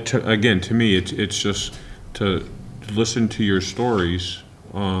 again, to me, it's just to listen to your stories,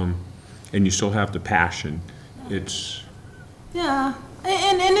 and you still have the passion. It's... Yeah,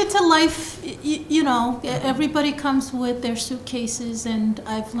 and it's a life, you know, everybody comes with their suitcases, and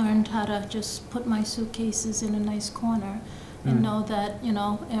I've learned how to just put my suitcases in a nice corner and know that, you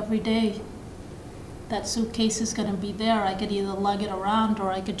know, every day that suitcase is going to be there. I could either lug it around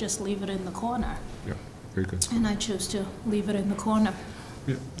or I could just leave it in the corner. Yeah, very good. And I choose to leave it in the corner.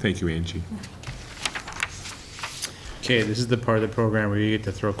 Yeah, thank you, Angie. Okay, this is the part of the program where you get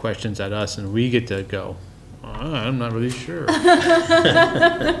to throw questions at us and we get to go, I'm not really sure. Do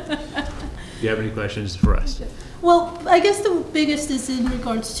you have any questions for us? Well, I guess the biggest is in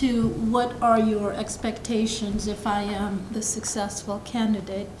regards to what are your expectations if I am the successful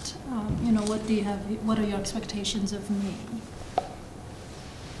candidate? You know, what are your expectations of me?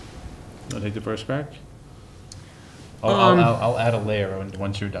 I'll take the first crack. I'll add a layer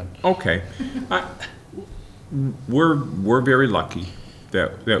once you're done. Okay. We're very lucky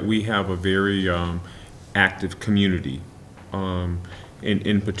that we have a very active community.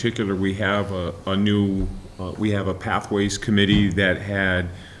 In particular, we have we have a Pathways Committee that had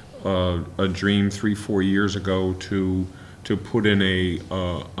a dream 3-4 years ago to put in a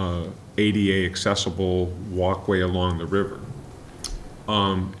ADA accessible walkway along the river.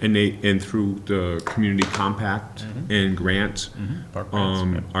 And through the community compact and grants,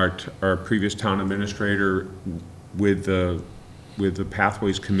 our previous town administrator with the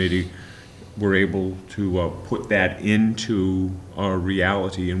Pathways Committee were able to put that into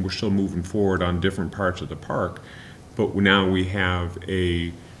reality, and we're still moving forward on different parts of the park. But now we have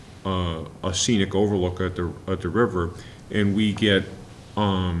a scenic overlook at the river, and we get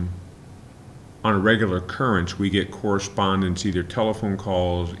on a regular occurrence, we get correspondence, either telephone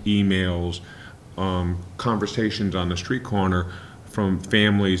calls, emails, conversations on the street corner from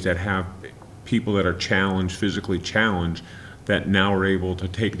families that have people that are challenged, physically challenged, that now are able to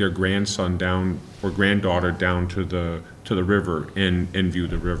take their grandson down or granddaughter down to the river and view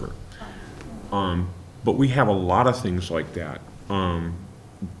the river. But we have a lot of things like that,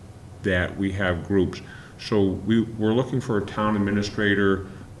 that we have groups. So we're looking for a town administrator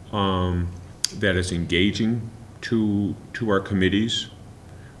that is engaging to our committees.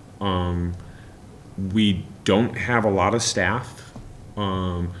 We don't have a lot of staff,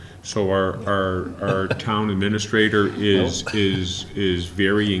 so our town administrator is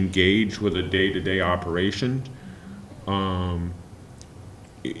very engaged with a day-to-day operation.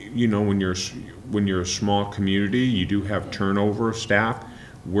 You know, when you're a small community, you do have turnover of staff.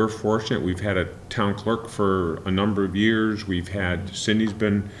 We're fortunate. We've had a town clerk for a number of years. Cindy's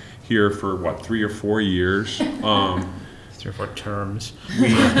been here for what, 3 or 4 years. 3 or 4 terms.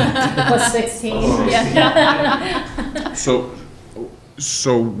 Plus 16. Yeah.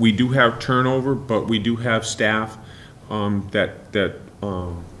 So we do have turnover, but we do have staff that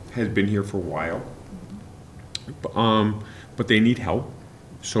has been here for a while. But they need help.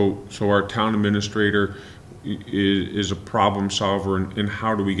 So our town administrator is a problem solver, and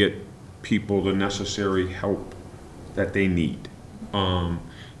how do we get people the necessary help that they need.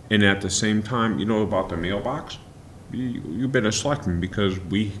 And at the same time, you know, about the mailbox, you've been a selectman because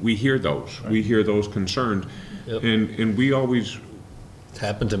we hear those. Right. We hear those concerns. Yep. And we always... It's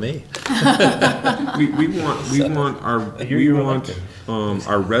happened to me. we want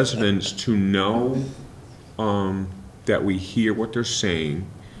our residents to know that we hear what they're saying.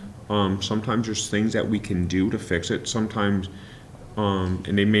 Sometimes there's things that we can do to fix it. Sometimes, and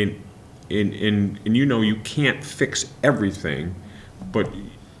they may, and you know, you can't fix everything, but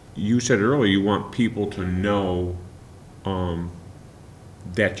you said earlier you want people to know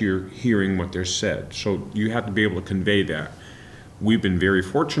that you're hearing what they're said. So you have to be able to convey that. We've been very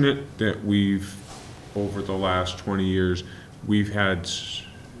fortunate that over the last 20 years, we've had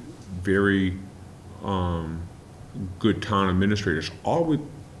very good town administrators, all with,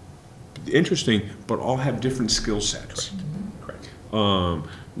 interesting, but all have different skill sets. Correct.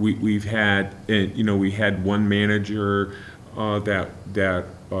 We've had, you know, we had one manager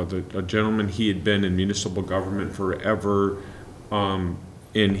a gentleman, he had been in municipal government forever, and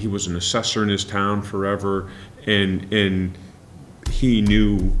he was an assessor in his town forever, and he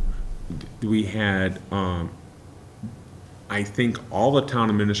knew we had I think all the town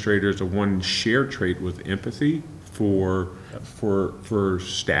administrators have one shared trait with empathy for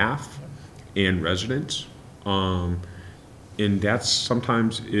staff and residents. And that's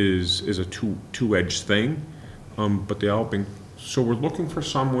sometimes is a two-edged thing, but they all been, so we're looking for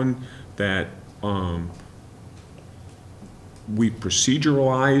someone that we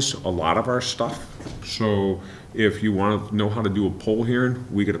proceduralize a lot of our stuff. So if you want to know how to do a poll hearing,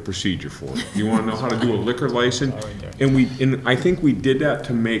 we get a procedure for it. You want to know how to do a liquor license, and I think we did that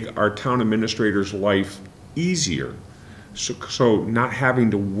to make our town administrator's life easier. So not having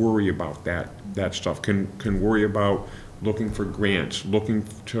to worry about that stuff, can worry about looking for grants, looking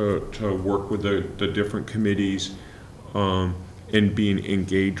to work with the different committees, and being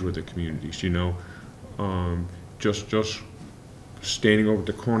engaged with the communities, you know. Just standing over at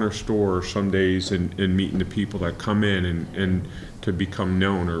the corner store some days and meeting the people that come in and to become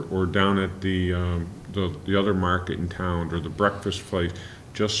known, or down at the other market in town, or the breakfast place,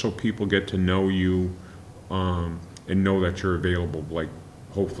 just so people get to know you, and know that you're available, like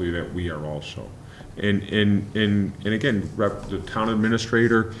hopefully that we are also. And again, the town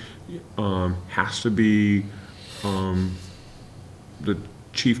administrator has to be the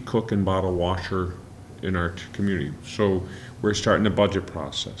chief cook and bottle washer in our community. So we're starting the budget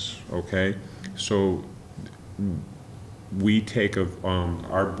process, okay? So we take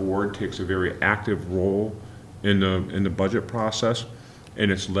our board takes a very active role in the budget process,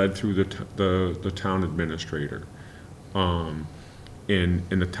 and it's led through the town administrator. And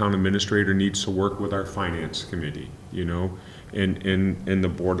the town administrator needs to work with our finance committee, you know, and the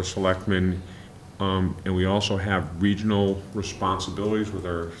board of selectmen, and we also have regional responsibilities with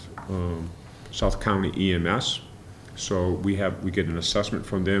our South County EMS. So we get an assessment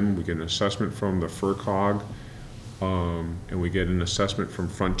from them, we get an assessment from the FERCog, and we get an assessment from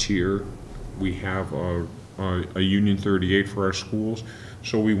Frontier. We have a Union 38 for our schools.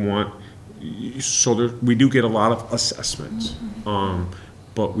 So we do get a lot of assessments,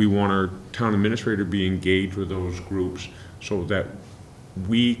 but we want our town administrator to be engaged with those groups so that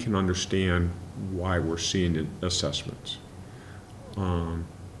we can understand why we're seeing the assessments.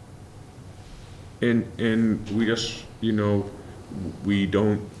 And we just, you know, we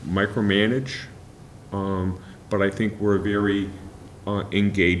don't micromanage, but I think we're a very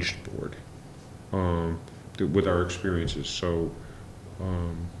engaged board with our experiences. So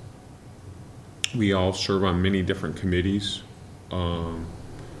we all serve on many different committees, and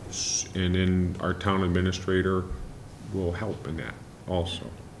then our town administrator will help in that also.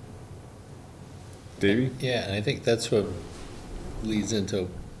 Davey? Yeah, and I think that's what leads into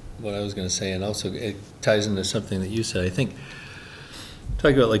what I was going to say, and also it ties into something that you said. I think,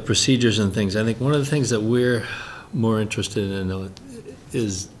 talking about like procedures and things, I think one of the things that we're more interested in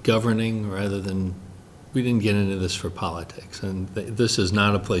is governing rather than, we didn't get into this for politics, and this is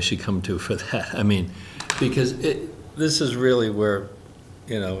not a place you come to for that. I mean, because this is really where,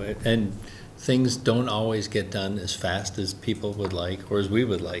 you know, and things don't always get done as fast as people would like or as we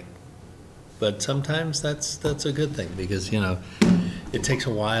would like. But sometimes that's a good thing, because, you know, it takes a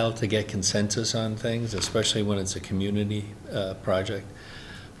while to get consensus on things, especially when it's a community project.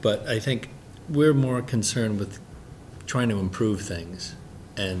 But I think we're more concerned with trying to improve things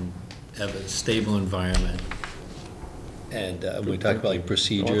and have a stable environment. And we talk about like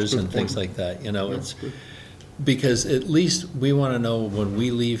procedures and things like that. You know, it's because at least we want to know when we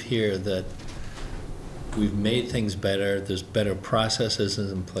leave here that we've made things better, there's better processes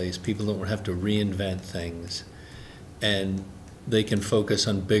in place, people don't have to reinvent things, and they can focus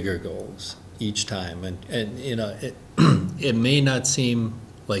on bigger goals each time. And you know, it may not seem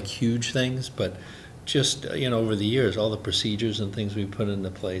like huge things, but just, you know, over the years, all the procedures and things we put into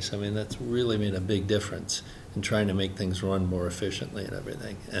place, I mean, that's really made a big difference in trying to make things run more efficiently and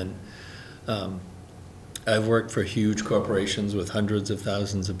everything. And I've worked for huge corporations with hundreds of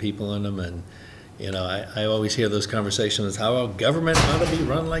thousands of people in them, and you know, I always hear those conversations how government ought to be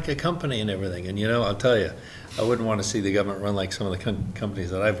run like a company and everything. And you know, I'll tell you, I wouldn't want to see the government run like some of the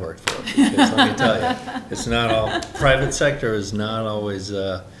companies that I've worked for. Because let me tell you, it's not all, private sector is not always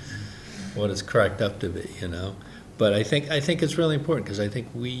what it's cracked up to be, you know. But I think it's really important, because I think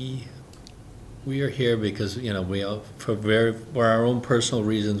we are here because, you know, we all, for our own personal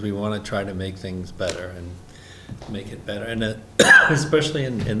reasons, we want to try to make things better and make it better. And especially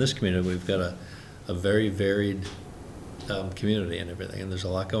in this community, we've got a very varied community and everything, and there's a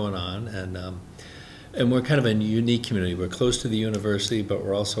lot going on, and we're kind of a unique community. We're close to the university, but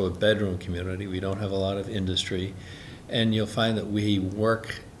we're also a bedroom community. We don't have a lot of industry, and you'll find that we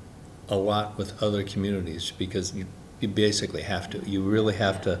work a lot with other communities because you basically have to. You really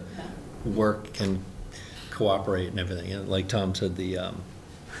have to work and cooperate and everything. And like Tom said, the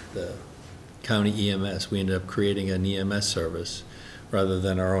county EMS, we ended up creating an EMS service rather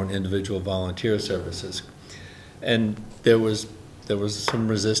than our own individual volunteer services. And there was some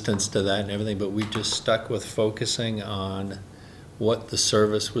resistance to that and everything, but we just stuck with focusing on what the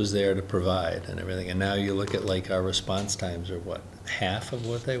service was there to provide and everything. And now you look at like our response times are what, half of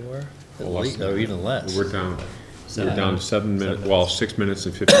what they were? At least, or even less. We're down to 7 minutes, well, 6 minutes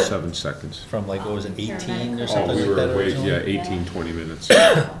and 57 seconds. From like, what was it, 18 or Oh, something we like that were way, originally? yeah, 18, 20 minutes.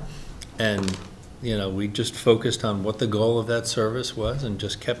 And, you know, we just focused on what the goal of that service was and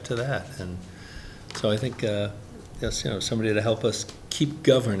just kept to that. And so I think, yes, you know, somebody to help us keep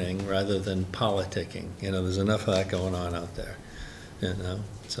governing rather than politicking. You know, there's enough of that going on out there, you know,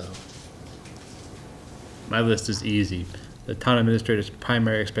 so. My list is easy. The town administrator's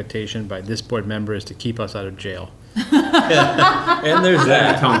primary expectation by this board member is to keep us out of jail. And there's That that.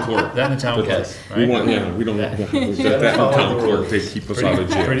 and the town clerk. That and the town clerk, Yes. We right? want, yeah, we don't, that and the town clerk, they keep us out of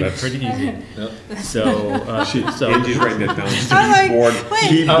jail. That's- Pretty easy. Yep. So, She, Angie's writing that down. I'm like, Keep board, wait,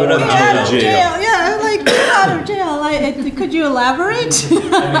 keep out board of out of jail. Yeah, I'm like, get out of jail. Like, could you elaborate? I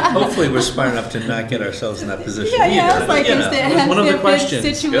mean, hopefully we're smart enough to not get ourselves in that position Yeah, either. I was like, you is know. there, That was has one of the there been questions.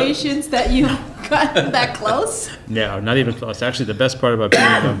 situations that you got that close? no, not even close. Actually, the best part about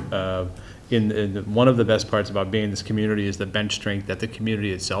being, one of the best parts about being in this community is the bench strength that the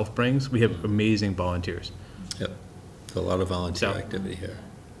community itself brings. We have amazing volunteers. Yep, a lot of volunteer So- activity here.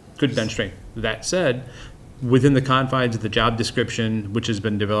 Good bench strength. That said, within the confines of the job description, which has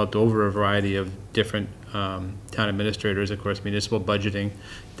been developed over a variety of different town administrators, of course, municipal budgeting,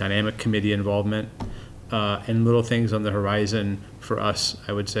 dynamic committee involvement, and little things on the horizon for us,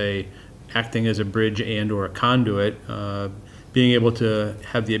 I would say, acting as a bridge and or a conduit, being able to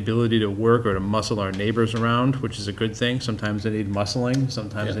have the ability to work or to muscle our neighbors around, which is a good thing. Sometimes they need muscling,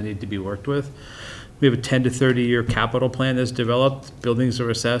 sometimes they need to be worked with. We have a 10 to 30-year capital plan that's developed. Buildings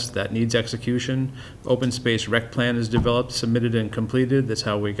are assessed. That needs execution. Open space rec plan is developed, submitted, and completed. That's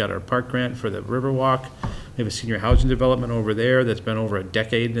how we got our park grant for the Riverwalk. We have a senior housing development over there that's been over a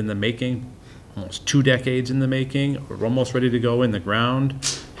decade in the making, almost 2 decades in the making. We're almost ready to go in the ground.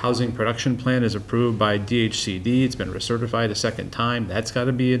 Housing production plan is approved by DHCD. It's been recertified a second time. That's got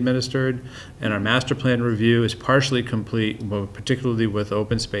to be administered. And our master plan review is partially complete, particularly with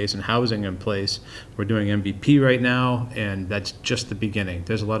open space and housing in place. We're doing MVP right now, and that's just the beginning.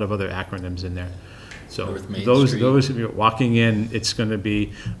 There's a lot of other acronyms in there. So North Main those Street. walking in, it's going to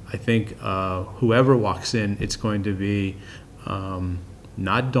be, I think, whoever walks in, it's going to be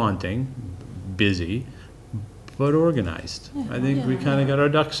not daunting, busy, but organized. I think we kind of got our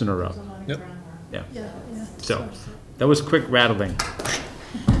ducks in a row. Yep. Yeah. Yeah, yeah. So that was quick rattling.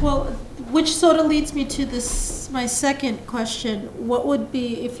 Well, which sort of leads me to this, my second question. What would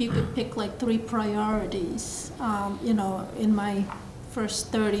be, if you could pick like 3 priorities, you know, in my first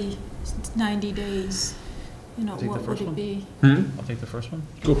 30, 90 days, you know, Take the what would first it one. be? I'll take the first one.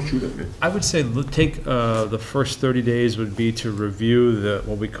 Go shoot it, man. I would say take the first 30 days would be to review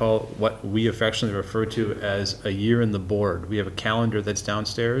what we affectionately refer to as a year in the board. We have a calendar that's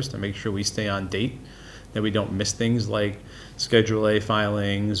downstairs to make sure we stay on date, that we don't miss things like Schedule A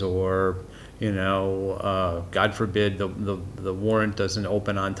filings or, you know, God forbid the warrant doesn't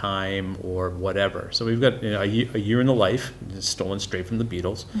open on time or whatever. So we've got, you know, a year in the life, it's stolen straight from the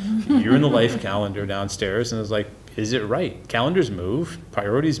Beatles, a year in the life calendar downstairs, and it's like, is it right? Calendars move,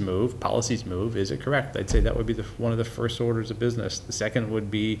 priorities move, policies move. Is it correct? I'd say that would be one of the first orders of business. The second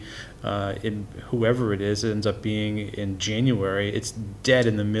would be, in whoever it is, it ends up being in January. It's dead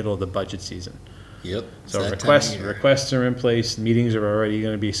in the middle of the budget season. Yep. it's So that time of year. requests are in place, meetings are already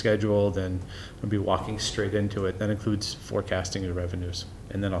going to be scheduled, and we'll be walking straight into it. That includes forecasting of revenues,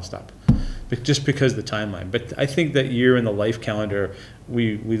 and then I'll stop. But just because of the timeline. But I think that year in the life calendar,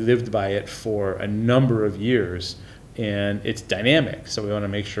 we lived by it for a number of years, and it's dynamic, so we want to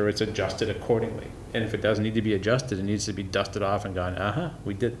make sure it's adjusted accordingly. And if it doesn't need to be adjusted, it needs to be dusted off and gone,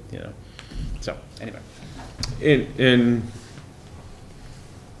 we did, you know. So, anyway.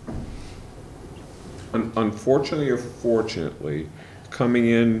 And unfortunately or fortunately, coming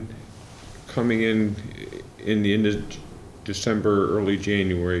in the end of December, early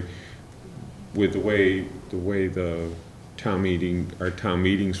January, with the way the town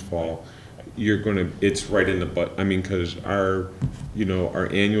meetings fall, it's right in the I mean, because our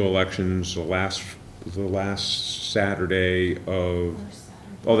annual elections, the last Saturday of,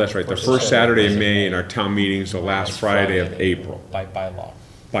 oh, that's right, the first Saturday in May, and our town meetings the last Friday of April. By bylaw.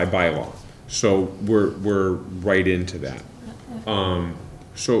 By bylaw. So we're right into that.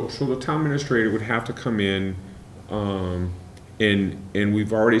 So the town administrator would have to come in, And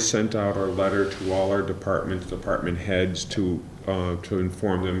we've already sent out our letter to all our departments, department heads to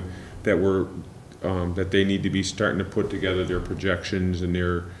inform them that that they need to be starting to put together their projections and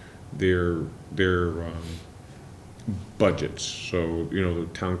their budgets. So, you know,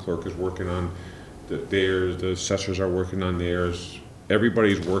 the town clerk is working on theirs, the assessors are working on theirs,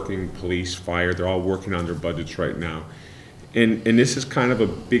 everybody's working, police, fire, they're all working on their budgets right now. And this is kind of a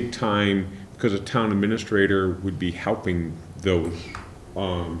big time because a town administrator would be helping those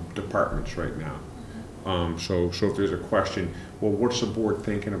departments right now. So if there's a question, well, what's the board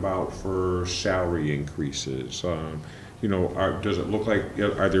thinking about for salary increases? You know, does it look like,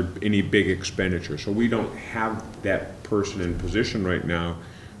 are there any big expenditures? So we don't have that person in position right now,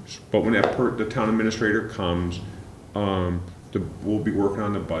 but when the town administrator comes, we'll be working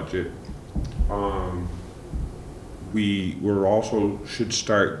on the budget. We're also should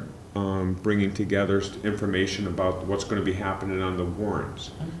start bringing together information about what's going to be happening on the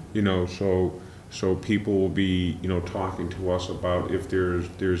warrants. You know, so people will be, you know, talking to us about if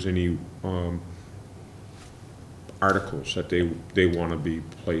there's any articles that they want to be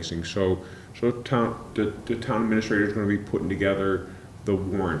placing. So the town administrator is going to be putting together the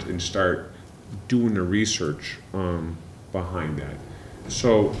warrant and start doing the research behind that.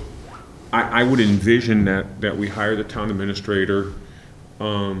 So I would envision that we hire the town administrator.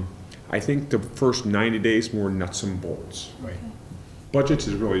 I think the first 90 days more nuts and bolts. Right. Budgets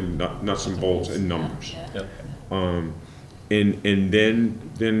is really nuts and bolts and numbers. Yep. And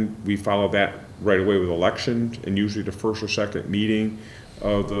then we follow that right away with elections, and usually the first or second meeting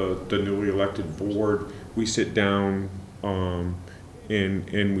of the newly elected board, we sit down and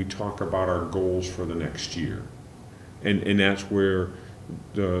we talk about our goals for the next year. And that's where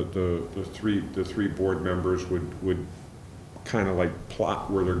the three board members would kind of like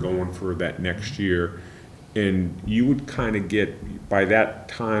plot where they're going for that next year. And you would kind of get, by that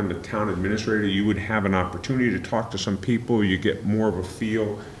time, the town administrator, you would have an opportunity to talk to some people, you get more of a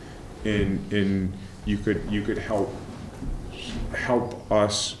feel, and you could help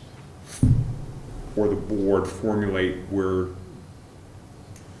us or the board formulate where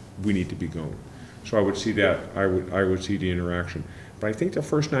we need to be going. So I would see that, I would see the interaction. But I think the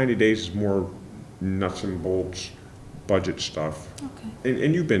first 90 days is more nuts and bolts budget stuff. Okay.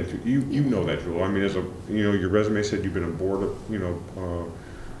 And you've been through, you know that, Drew. I mean, as a, you know, your resume said you've been a board, you know,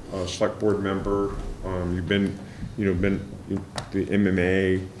 a select board member. You've been, you know, been the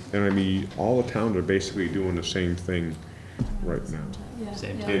MMA, and I mean, all the towns are basically doing the same thing right now. Yeah.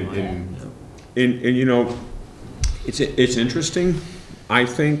 Same Yeah. time. And you know, it's interesting, I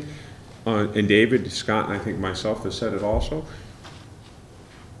think, and David, Scott, and I think myself has said it also,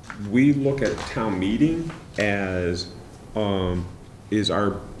 we look at town meeting as is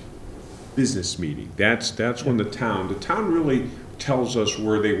our business meeting. That's when the town really tells us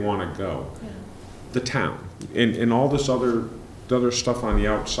where they want to go. Yeah. The town and all this other stuff on the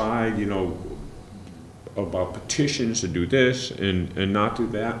outside, you know, about petitions to do this and not do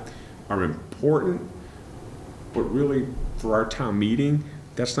that are important, but really for our town meeting,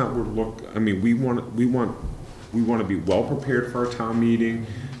 that's not where I mean, we want to be well prepared for our town meeting.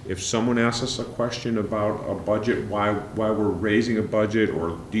 If someone asks us a question about a budget, why we're raising a budget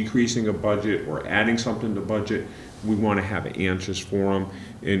or decreasing a budget or adding something to budget, we want to have answers for them,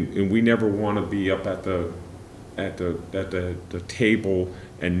 and we never want to be up at the table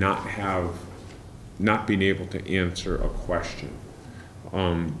and not being able to answer a question.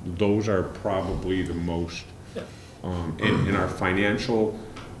 Those are probably the most, in our financial,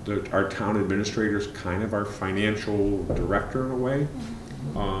 our town administrator is kind of our financial director in a way.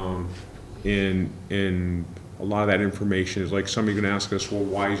 And a lot of that information is like somebody can ask us, well,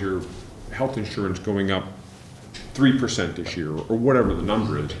 why is your health insurance going up 3% this year, or whatever the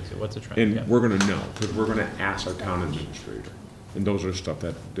number is? So what's the trend? And Yeah. we're going to know, because we're going to ask our town administrator. And those are stuff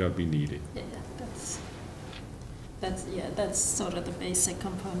that'll be needed. Yeah, that's sort of the basic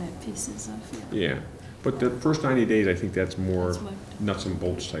component pieces of, Yeah, but the first 90 days, I think that's more That's what- nuts and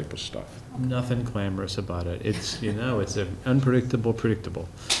bolts type of stuff. Nothing glamorous about it. It's, you know, it's an unpredictable, predictable.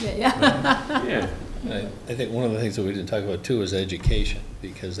 Yeah. Yeah. I think one of the things that we didn't talk about too is education,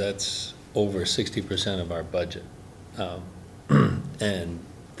 because that's over 60% of our budget. And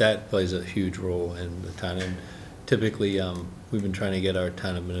that plays a huge role in the town. And typically, we've been trying to get our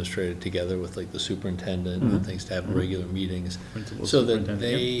town administrator together with like the superintendent and things to have regular meetings, Principal so that superintendent,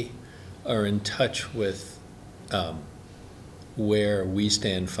 they are in touch with where we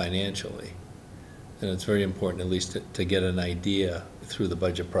stand financially. And it's very important, at least, to get an idea through the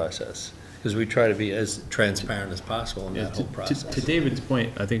budget process, because we try to be as transparent as possible in Yeah, that whole process. to David's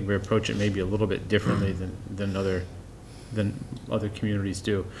point, I think we approach it maybe a little bit differently than other than other communities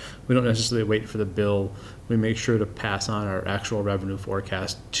do. We don't necessarily wait for the bill. We make sure to pass on our actual revenue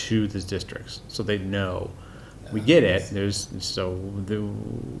forecast to the districts, so they know. We get it,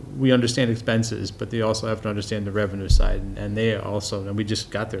 we understand expenses, but they also have to understand the revenue side, and they also, and we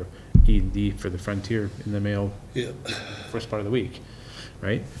just got their E&D for the Frontier in the mail first part of the week,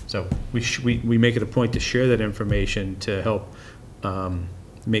 right? So we make it a point to share that information to help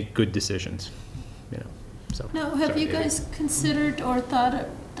make good decisions, you know, so. Now, have you guys considered or thought,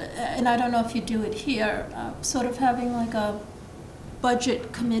 and I don't know if you do it here, sort of having like a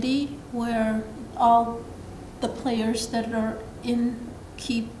budget committee where all the players that are in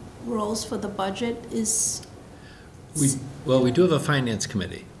key roles for the budget is... Well, we do have a finance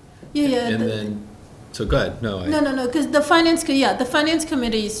committee. Yeah. And then, so go ahead, no. No, because the finance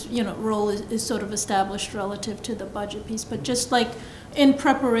committee's, role is sort of established relative to the budget piece, but just like in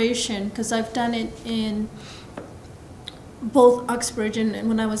preparation, because I've done it in both Uxbridge and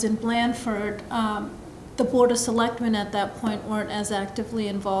when I was in Blandford, the Board of Selectmen at that point weren't as actively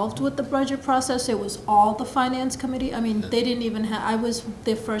involved with the budget process. It was all the finance committee. I mean, they didn't even have, I was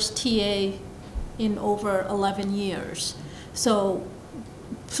their first TA in over 11 years. So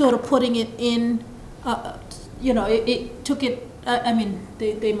sort of putting it in, it took it, I mean,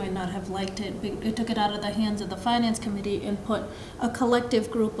 they might not have liked it, but it took it out of the hands of the finance committee and put a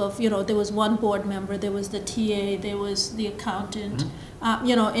collective group of, there was one board member, there was the TA, there was the accountant,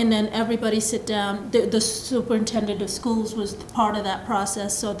 and then everybody sit down. The superintendent of schools was part of that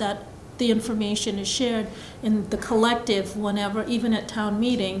process, so that the information is shared in the collective whenever, even at town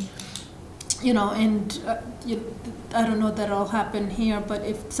meeting, I don't know that it'll happen here, but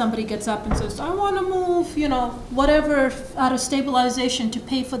if somebody gets up and says, I want to move, whatever out of stabilization to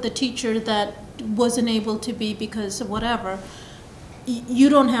pay for the teacher that wasn't able to be because of whatever, you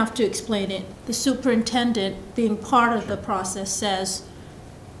don't have to explain it. The superintendent, being part of the process, says,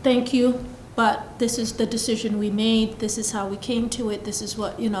 thank you, but this is the decision we made, this is how we came to it, this is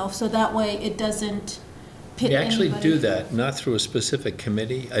what, so that way it doesn't pit We actually anybody. do that, not through a specific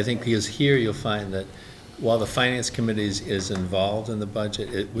committee. I think because here you'll find that while the finance committee is involved in the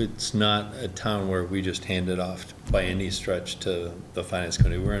budget, it's not a town where we just hand it off by any stretch to the finance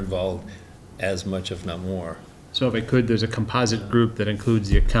committee. We're involved as much, if not more. So if I could, there's a composite group that includes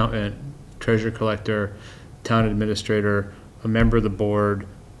the accountant, treasurer collector, town administrator, a member of the board,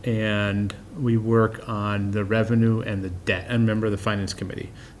 and we work on the revenue and the debt, and member of the finance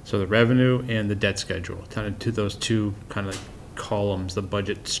committee. So the revenue and the debt schedule, kind of to those two kind of columns, the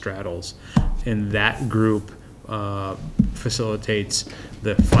budget straddles. And that group facilitates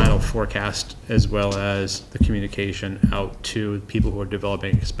the final forecast as well as the communication out to people who are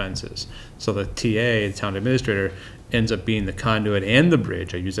developing expenses. So the TA, the town administrator, ends up being the conduit and the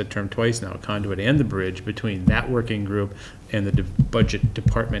bridge. I use that term twice now, conduit and the bridge between that working group and the budget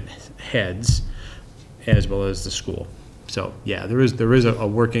department heads as well as the school. So yeah, there is a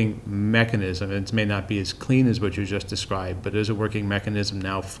working mechanism. It may not be as clean as what you just described, but there's a working mechanism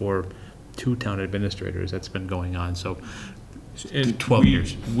now for 2 town administrators that's been going on. So And 12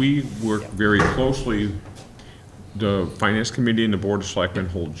 years. We work very closely. The Finance Committee and the Board of Selectmen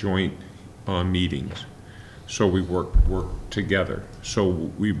hold joint meetings. So we work together. So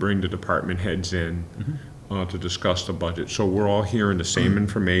we bring the department heads in to discuss the budget. So we're all hearing the same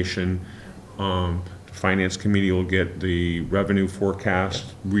information. The Finance Committee will get the revenue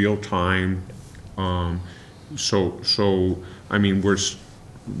forecast real time. So I mean,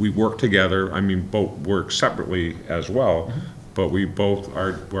 we work together. I mean, both work separately as well, but we both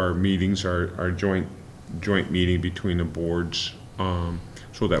our meetings are joint meeting between the boards,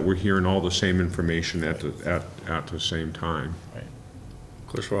 so that we're hearing all the same information at the same time. Right. Of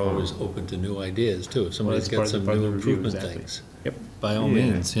course, we're always open to new ideas too. If somebody's got some new improvement things, Yep. by all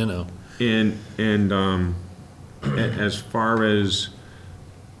means, And as far as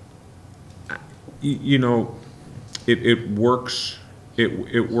it works.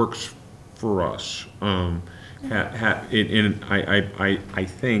 It works for us. And I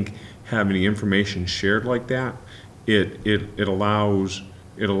think having the information shared like that, it allows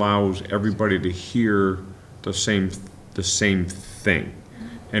everybody to hear the same thing,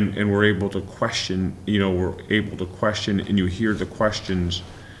 and we're able to question. And you hear the questions,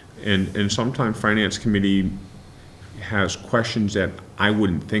 and sometimes Finance Committee has questions that I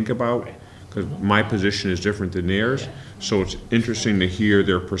wouldn't think about, because my position is different than theirs. So it's interesting to hear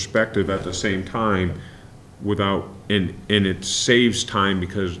their perspective at the same time and it saves time,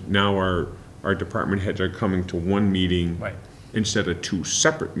 because now our department heads are coming to one meeting instead of 2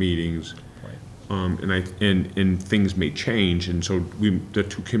 separate meetings. and things may change, and so the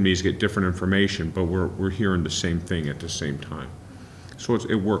two committees get different information, but we're hearing the same thing at the same time. So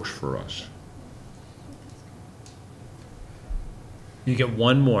it works for us. You get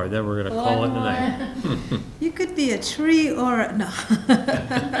one more, then we're gonna call it a night. You could be a tree or, no.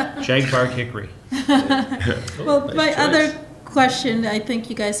 Shag Park Hickory. Well, Nice my choice. other question, I think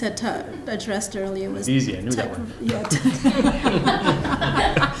you guys had addressed earlier was. Easy, I knew that type one. of- Yeah.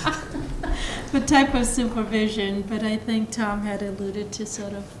 The type of supervision, but I think Tom had alluded to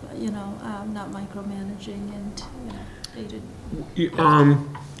sort of, not micromanaging and, aided.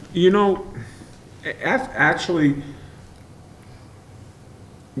 Actually,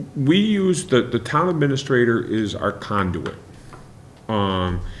 we use, the town administrator is our conduit.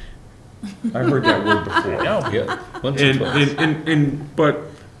 I heard that word before. Yeah, once or twice.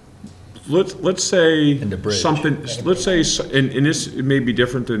 But let's say And the bridge. something, let's say, and this may be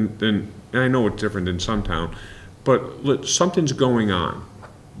different than, and I know it's different in some town, but something's going on.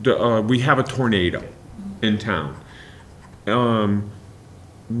 We have a tornado in town.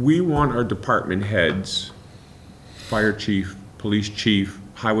 We want our department heads, fire chief, police chief,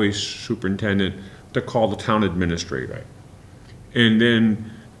 highway superintendent, to call the town administrator. And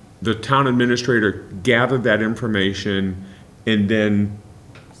then the town administrator gather that information and then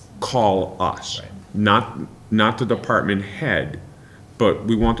call us. Not the department head, but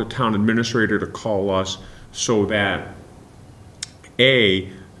we want the town administrator to call us so that, A,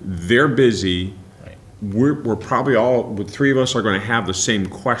 they're busy, we're probably all, the three of us are gonna have the same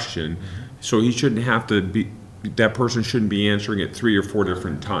question, so he shouldn't have to be, that person shouldn't be answering it 3 or 4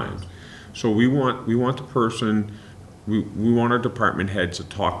 different times. So we want the person, we want our department heads to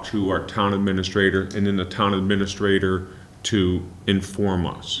talk to our town administrator, and then the town administrator to inform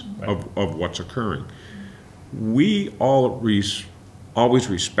us of what's occurring. We all always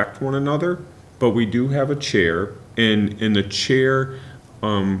respect one another, but we do have a chair, and in the chair,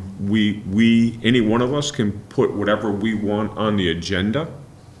 any one of us can put whatever we want on the agenda.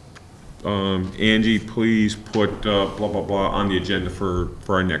 Angie, please put blah, blah, blah on the agenda for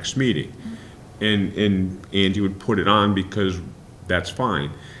our next meeting. And Angie would put it on because that's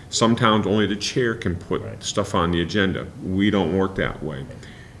fine. Some towns, only the chair can put stuff on the agenda. We don't work that way.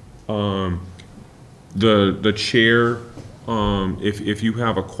 The chair, if you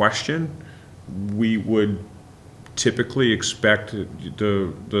have a question, we would typically expect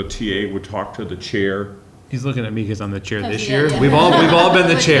the TA would talk to the chair. He's looking at me because I'm the chair this Yeah, year. yeah. We've all been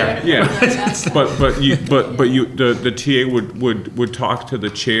the chair. Yeah, but the TA would talk to the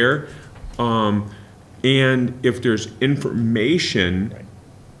chair, and if there's information,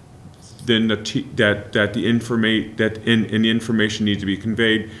 then the information needs to be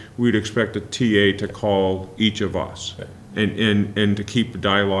conveyed, we'd expect the TA to call each of us and to keep the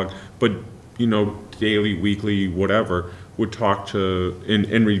dialogue, but daily, weekly, whatever, would talk to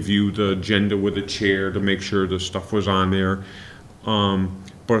and review the agenda with the chair to make sure the stuff was on there.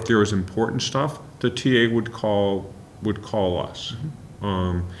 But if there was important stuff, the TA would call us.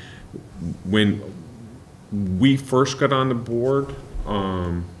 When we first got on the board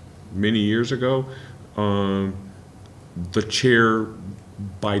many years ago, the chair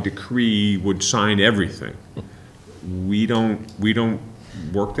by decree would sign everything. We don't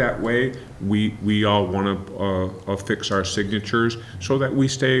work that way. We all want to affix our signatures so that we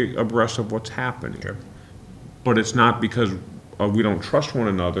stay abreast of what's happening. But it's not because we don't trust one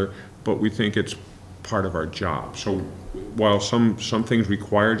another, but we think it's part of our job. So while some things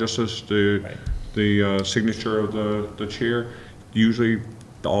require just the signature of the chair, usually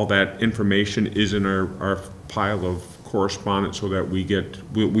all that information is in our pile of correspondence so that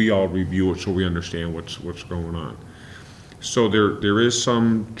we all review it so we understand what's going on. So there is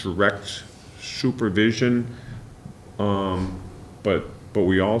some direct supervision, but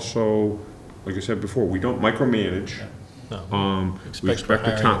we also, like I said before, we don't micromanage. We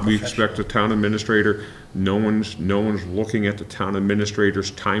expect the town administrator. No one's looking at the town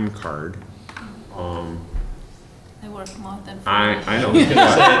administrator's time card. I work more than 4 I know.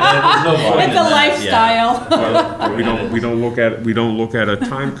 It's a lifestyle. But we don't look at a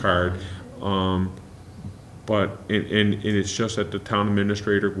time card. But it's just that the town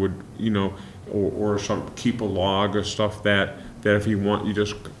administrator would, or keep a log of stuff that if you want, you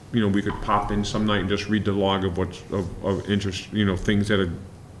just, we could pop in some night and just read the log of what's of interest, things that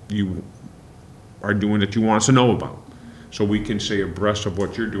you are doing that you want us to know about. So we can stay abreast of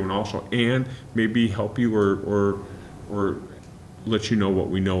what you're doing also, and maybe help you or let you know what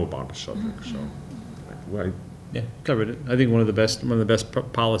we know about a subject. So Yeah, covered it. I think one of the best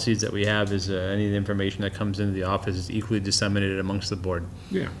policies that we have is any of the information that comes into the office is equally disseminated amongst the board.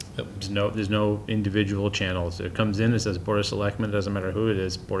 Yeah. There's no individual channels. It comes in, it says Board of Selectmen, it doesn't matter who it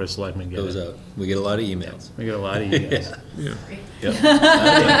is, Board of Selectmen get Goes it. out. We get a lot of emails. We get a lot of emails. Yeah. Yep.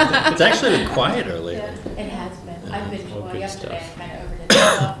 It's actually been quieter lately. It has been. I've been, All well, good yesterday stuff. I kind of overdid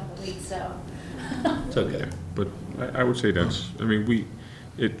myself in the week, so. It's okay. But I would say that's, I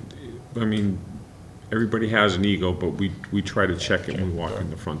mean, everybody has an ego, but we try to check it when we walk in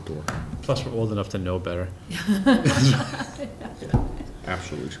the front door. Plus, we're old enough to know better.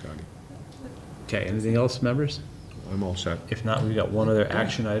 Absolutely, Scotty. Okay, anything else, members? I'm all set. If not, we've got one other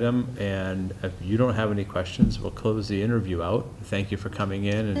action item, and if you don't have any questions, we'll close the interview out. Thank you for coming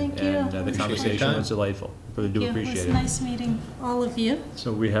in, and Thank you. and, the conversation was delightful. Really do Thank you. appreciate It it. was nice meeting all of you.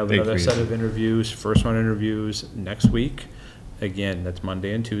 So we have Thank another you. set of interviews, first round interviews next week. Again, that's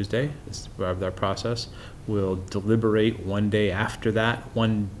Monday and Tuesday, this is our process. We'll deliberate one day after that,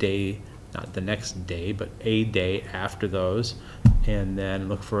 one day, not the next day, but a day after those. And then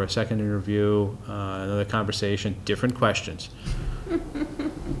look for a second interview, another conversation, different questions.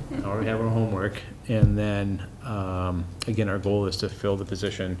 Already have our homework. And then, again, our goal is to fill the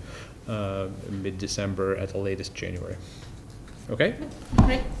position mid-December at the latest January. Okay?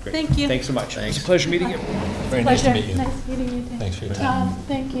 Great, thank you. Thanks so much. Thanks. It's a pleasure meeting you. Very nice to Pleasure. meet you. Nice meeting you. too. Thanks for your time.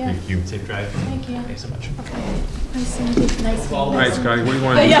 Thank you. you. Safe drive. Thank you. Thanks so much. Okay. Nice to meet you. Nice All meeting right, you. Scotty, what do you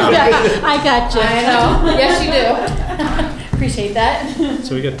want to do? Yeah, I got you. I know. Yes, you do. Appreciate that.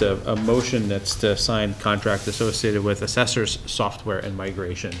 So we got a motion that's to sign contract associated with assessors software and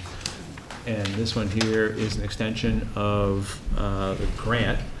migration. And this one here is an extension of the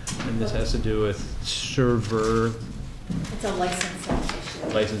grant, and this has to do with server It's a licensing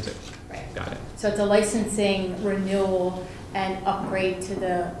issue. licensing. Right. Got it. So it's a licensing renewal and upgrade to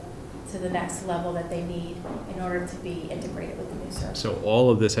the next level that they need in order to be integrated with the new service. So all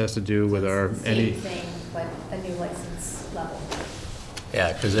of this has to do with our, It's the any, same thing, but a new license level.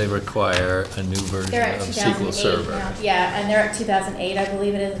 Yeah, because they require a new version They're at of 2008 SQL Server. now. Yeah, and they're at 2008, I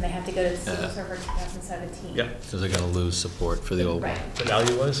believe it is, and they have to go to Yeah. SQL Server 2017. yep, Because they're going to lose support for the old one. Right. the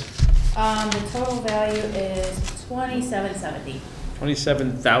value was The total value is $27.70.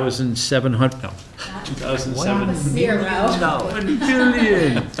 27,700, no, Not 2007. zero. $1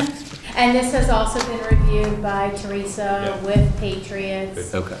 billion. And this has also been reviewed by Teresa Yeah. with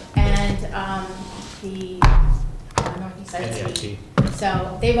Patriots Okay. and the Northeast IT. NEIT.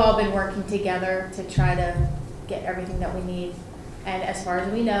 So they've all been working together to try to get everything that we need. And as far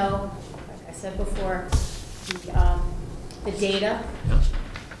as we know, like I said before, the data, Yeah.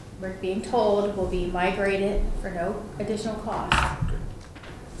 we're being told, will be migrated for no additional cost.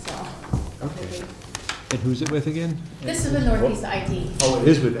 So. Okay. And who's it with again? This is with Northeast IT. Oh, it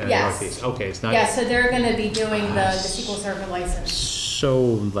is with Yes. Northeast. Okay, it's not Yeah, so they're gonna be doing the SQL Server license. so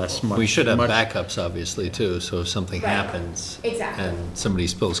less money. We should have much- backups, obviously, too, so if something Right. happens. Exactly. And somebody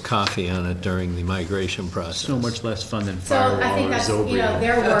spills coffee on it during the migration process. So much less fun than So firewall I think or that's, Zobria.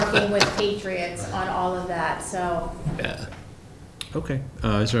 they're working with Patriots on all of that, so. Yeah. Okay,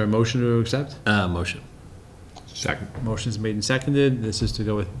 is there a motion to accept? Motion. Second. Motion's made and seconded. This is to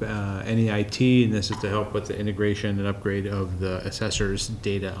go with NEIT, and this is to help with the integration and upgrade of the assessor's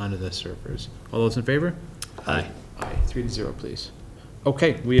data onto the servers. All those in favor? Aye. Aye, 3-0, please.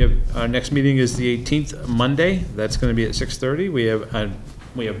 Okay, we have, our next meeting is the 18th, Monday. That's gonna be at 6:30. We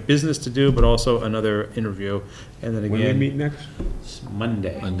have business to do, but also another interview. And then When we again, meet next? it's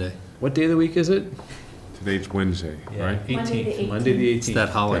Monday. Monday. What day of the week is it? Today's Wednesday, right? Monday the 18th, Monday the 18th. It's that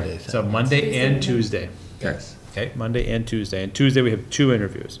holiday Okay, So thing. Monday and Tuesday. Yes. Okay, Monday and Tuesday. And Tuesday, we have 2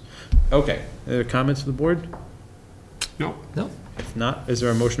 interviews. Okay, other comments from the board? No. No. If not, is there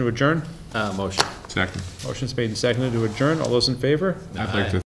a motion to adjourn? Motion. Second. Motion's made and seconded to adjourn. All those in favor? I'd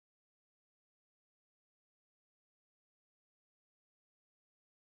like to